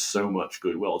burned so much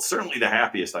goodwill. It's certainly the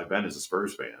happiest I've been as a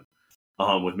Spurs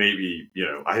fan. With maybe,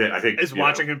 I think... Is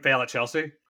watching him fail at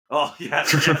Chelsea? Oh,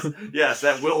 yes,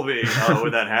 that will be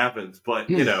when that happens. But,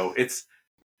 it's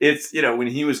when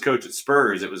he was coach at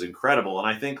Spurs, it was incredible. And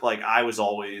I think, like, I was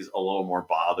always a little more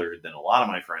bothered than a lot of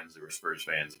my friends who were Spurs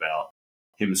fans about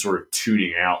him sort of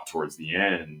tuning out towards the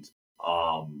end.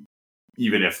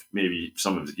 Even if maybe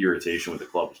some of his irritation with the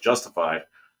club was justified.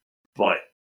 But,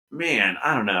 man,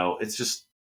 I don't know. It's just,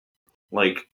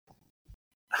 like,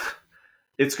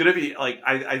 it's going to be, like,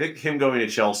 I think him going to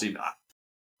Chelsea,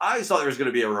 I always thought there was going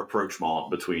to be a rapprochement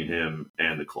between him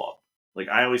and the club. Like,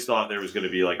 I always thought there was going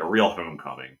to be, like, a real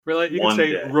homecoming. Really? You can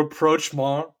say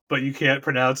rapprochement, but you can't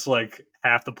pronounce, like,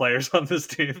 half the players on this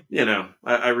team.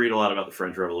 I read a lot about the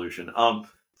French Revolution.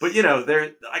 But,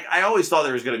 I always thought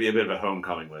there was going to be a bit of a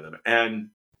homecoming with him. And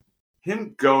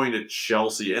him going to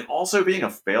Chelsea and also being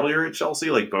a failure at Chelsea,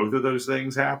 like both of those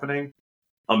things happening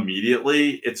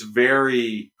immediately, it's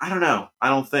very, I don't know.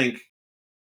 I think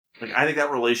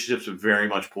that relationship's been very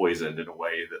much poisoned in a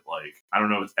way that, like, I don't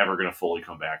know if it's ever going to fully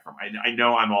come back from. I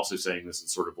know I'm also saying this in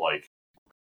sort of like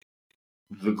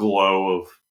the glow of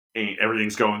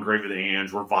everything's going great with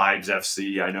Ange. We're Vibes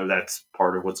FC. I know that's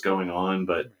part of what's going on,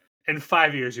 but in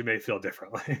 5 years, you may feel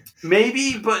differently.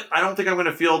 Maybe, but I don't think I'm going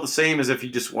to feel the same as if he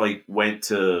just, like, went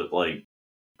to, like,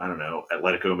 I don't know,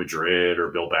 Atletico Madrid or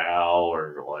Bilbao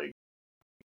or, like,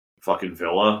 fucking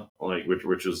Villa, like,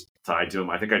 which is tied to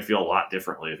him. I think I'd feel a lot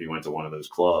differently if he went to one of those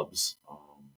clubs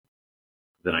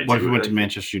than I do. What if he went to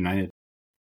Manchester United?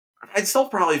 I'd still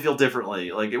probably feel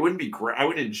differently. Like, it wouldn't be great. I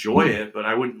would enjoy it, but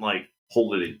I wouldn't, like,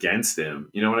 hold it against him.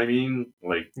 You know what I mean?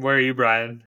 Like, where are you,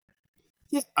 Brian?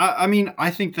 Yeah, I mean, I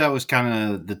think that was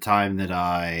kind of the time that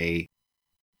I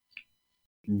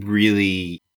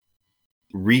really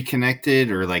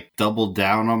reconnected or like doubled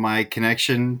down on my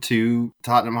connection to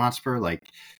Tottenham Hotspur, like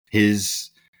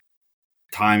his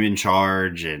time in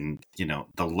charge and,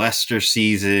 the Leicester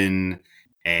season.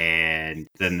 And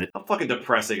then how fucking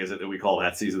depressing is it that we call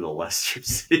that season the Leicester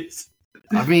season?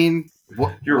 I mean,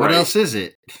 what right. else is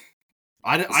it?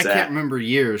 I can't remember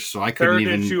years, so I couldn't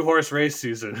even... Third 2-horse race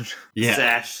season. Yeah.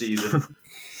 Sash season.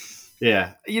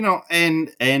 Yeah.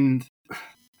 And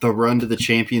the run to the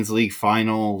Champions League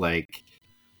final, like,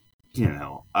 you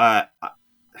know,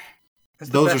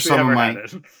 those are some of my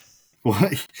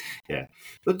what, yeah,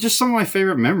 but just some of my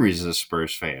favorite memories as a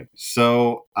Spurs fan.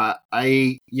 So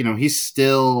he's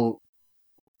still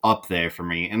up there for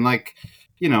me, and like,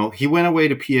 he went away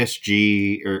to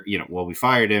PSG, or we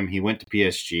fired him. He went to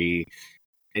PSG,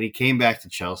 and he came back to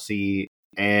Chelsea,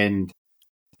 and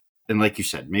like you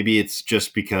said, maybe it's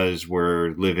just because we're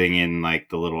living in like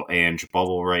the little Ange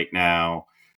bubble right now,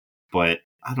 but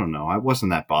I don't know. I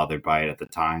wasn't that bothered by it at the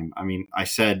time. I mean, I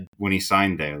said when he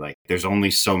signed there, like, there's only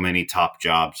so many top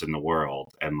jobs in the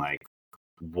world, and like,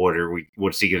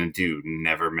 what's he gonna do?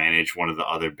 Never manage one of the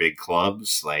other big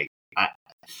clubs? Like, I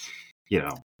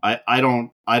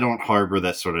don't harbor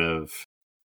that sort of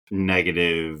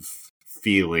negative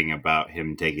feeling about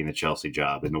him taking the Chelsea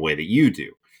job in the way that you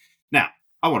do. Now,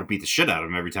 I want to beat the shit out of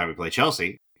him every time we play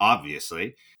Chelsea,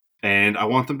 obviously, and I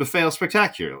want them to fail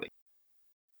spectacularly.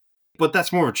 But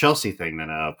that's more of a Chelsea thing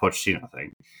than a Pochettino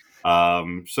thing.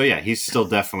 So yeah, he's still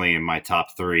definitely in my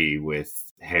top 3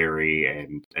 with Harry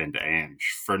and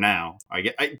Ange for now.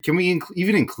 Can we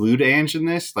even include Ange in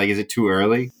this? Like, is it too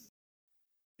early?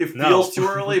 It feels too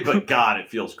early, but God, it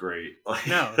feels great.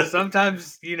 No,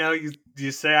 sometimes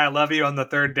you say I love you on the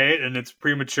 3rd date and it's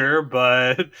premature,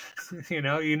 but you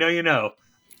know.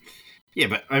 Yeah,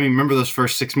 but I mean, remember those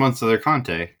first 6 months of their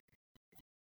Conte?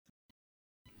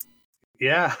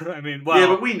 Yeah, I mean, well, yeah,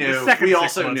 but we knew. We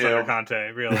also knew under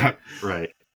Conte, really.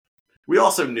 Right. We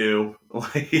also knew,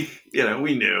 like,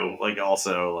 we knew, like,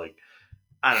 also, like,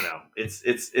 I don't know. It's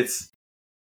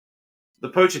the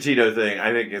Pochettino thing.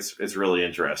 I think it's really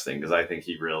interesting because I think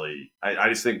I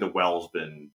just think the well's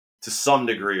been, to some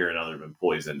degree or another, been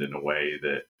poisoned in a way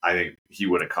that I think he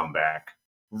would have come back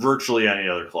virtually any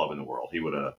other club in the world. He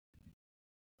would have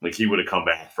come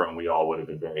back from. We all would have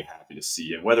been very happy to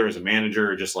see him, whether as a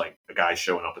manager or just like a guy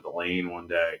showing up at the lane one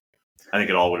day. I think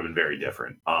it all would have been very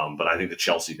different. But I think the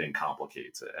Chelsea thing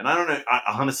complicates it. And I don't know.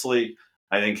 Honestly,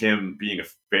 I think him being a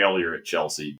failure at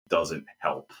Chelsea doesn't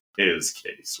help his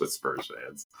case with Spurs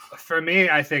fans. For me,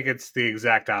 I think it's the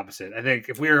exact opposite. I think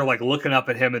if we were like looking up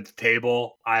at him at the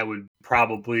table, I would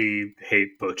probably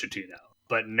hate Pochettino.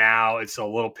 But now it's a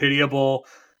little pitiable.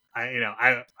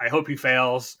 I hope he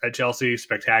fails at Chelsea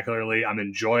spectacularly. I'm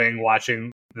enjoying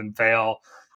watching them fail.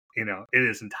 It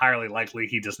is entirely likely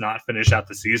he does not finish out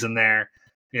the season there.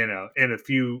 In a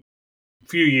few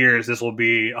years, this will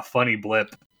be a funny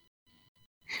blip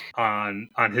on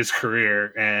his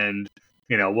career, and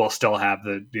we'll still have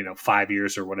the 5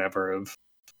 years or whatever of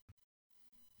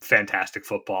fantastic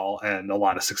football and a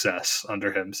lot of success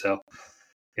under him. So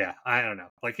yeah, I don't know.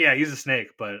 Like, yeah, he's a snake,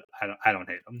 but I don't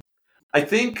hate him. I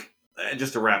think, and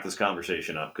just to wrap this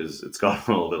conversation up, because it's gone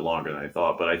a little bit longer than I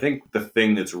thought, but I think the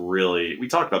thing that's really, we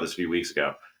talked about this a few weeks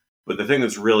ago, but the thing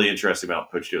that's really interesting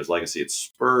about Pochettino's legacy at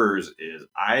Spurs is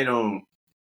I don't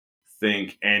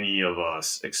think any of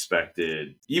us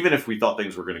expected, even if we thought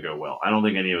things were going to go well, I don't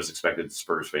think any of us expected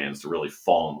Spurs fans to really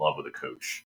fall in love with a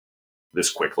coach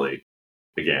this quickly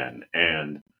again.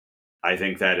 And I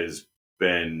think that has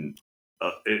been,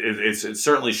 it's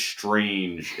certainly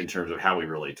strange in terms of how we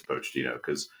relate to Pochettino,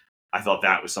 because I thought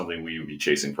that was something we would be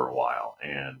chasing for a while,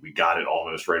 and we got it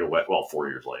almost right away. Well, 4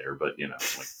 years later, but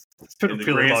like, it's been in a the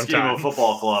really grand long scheme time. of a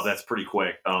football club, that's pretty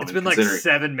quick. It's been like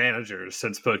 7 managers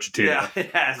since Pochettino. Yeah, it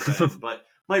has been. But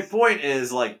my point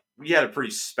is, like, we had a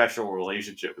pretty special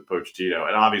relationship with Pochettino,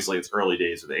 and obviously it's early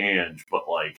days with Ange, but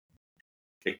like,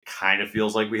 it kind of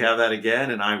feels like we have that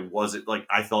again. And I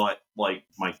thought like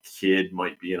my kid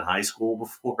might be in high school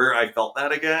before I felt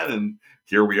that again, and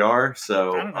here we are.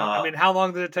 So I don't know. I mean, how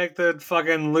long did it take the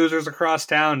fucking losers across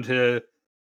town to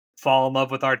fall in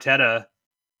love with Arteta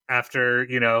after,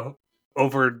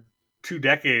 over 2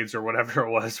 decades or whatever it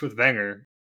was with Wenger?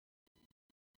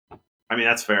 I mean,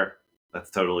 that's fair. That's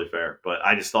totally fair. But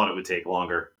I just thought it would take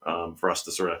longer for us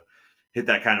to sort of hit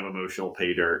that kind of emotional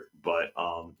pay dirt. But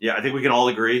yeah, I think we can all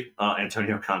agree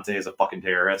Antonio Conte is a fucking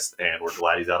terrorist, and we're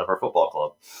glad he's out of our football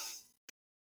club.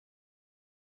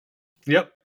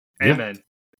 Yep. Amen.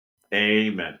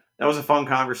 Amen. That was a fun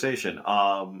conversation.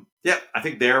 Yeah, I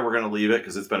think we're going to leave it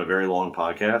because it's been a very long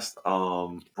podcast.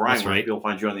 Brian, where people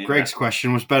find you on the Greg's internet?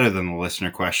 question was better than the listener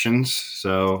questions,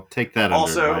 so take that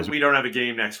Also, under advisement. we don't have a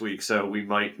game next week, so we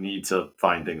might need to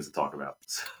find things to talk about.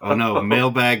 Oh no,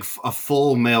 a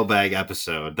full mailbag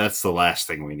episode. That's the last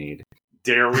thing we need.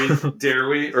 Dare we? Dare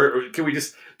we? Or do we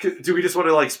just want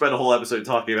to like spend a whole episode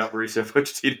talking about Mauricio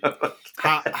Pochettino?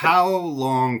 How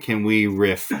long can we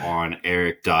riff on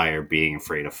Eric Dyer being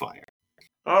afraid of fire?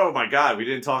 Oh my God, we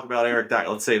didn't talk about Eric Dyer.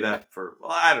 Let's save that for. Well,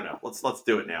 I don't know. Let's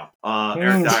do it now.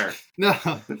 Eric Dyer. No,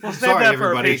 We'll save sorry that for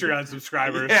our everybody. Patreon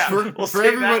subscribers. Yeah. For, We'll for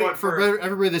save that everybody, one for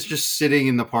everybody that's just sitting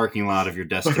in the parking lot of your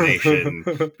destination,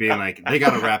 being like, they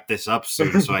got to wrap this up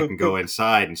soon so I can go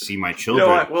inside and see my You children.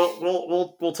 know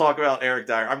what? We'll talk about Eric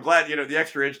Dyer. I'm glad the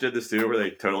Extra Inch did this too, where they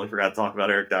totally forgot to talk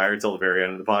about Eric Dyer until the very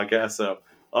end of the podcast. So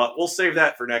we'll save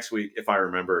that for next week if I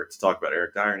remember to talk about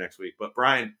Eric Dyer next week. But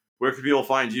Brian, where can people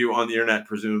find you on the internet,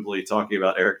 presumably talking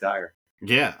about Eric Dyer?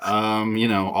 Yeah,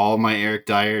 all my Eric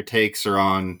Dyer takes are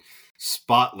on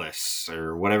Spotless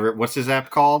or whatever. What's his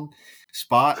app called?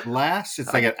 Spotless?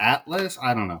 It's like an atlas.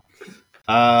 I don't know.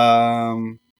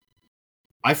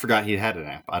 I forgot he had an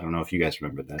app. I don't know if you guys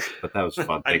remember that, but that was a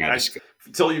fun thing.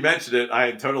 Until you mentioned it, I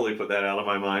had totally put that out of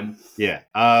my mind. Yeah.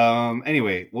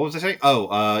 Anyway, what was I saying?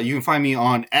 Oh, you can find me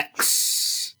on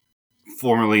X,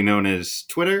 formerly known as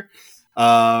Twitter.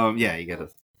 Yeah, you gotta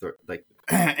like.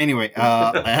 Anyway,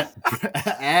 at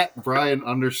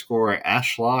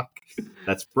Brian_Ashlock.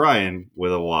 That's Brian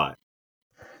with a Y.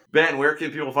 Ben, where can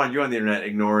people find you on the internet,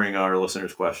 ignoring our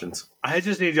listeners' questions? I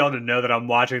just need y'all to know that I'm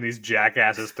watching these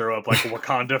jackasses throw up like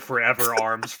Wakanda Forever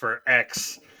arms for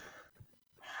X.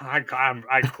 I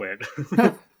quit.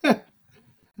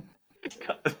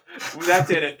 That's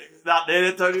it. Not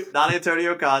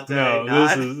Antonio Conte. No,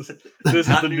 this is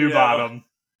the new bottom.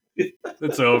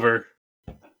 It's over.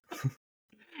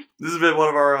 This has been one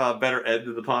of our better ends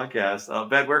of the podcast.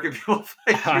 Ben, where can people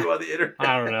find you on the internet?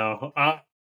 I don't know. I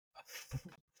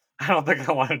don't think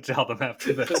I want to tell them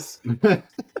after this. You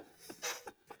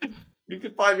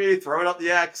can find me throwing up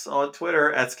the X on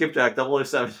Twitter at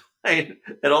skipjack007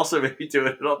 and also maybe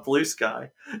doing it on Blue Sky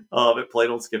at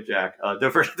Plain Old Skipjack.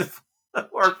 Don't forget to follow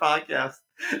our podcast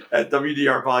at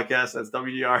WDR Podcast. That's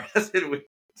WDR as in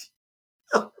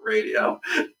radio.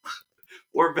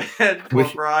 Or Ben, or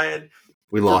Brian.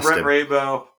 We lost Brett him.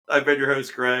 Rainbow. I've been your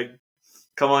host, Greg.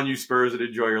 Come on, you Spurs, and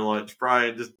enjoy your lunch.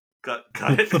 Brian, just cut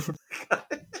it.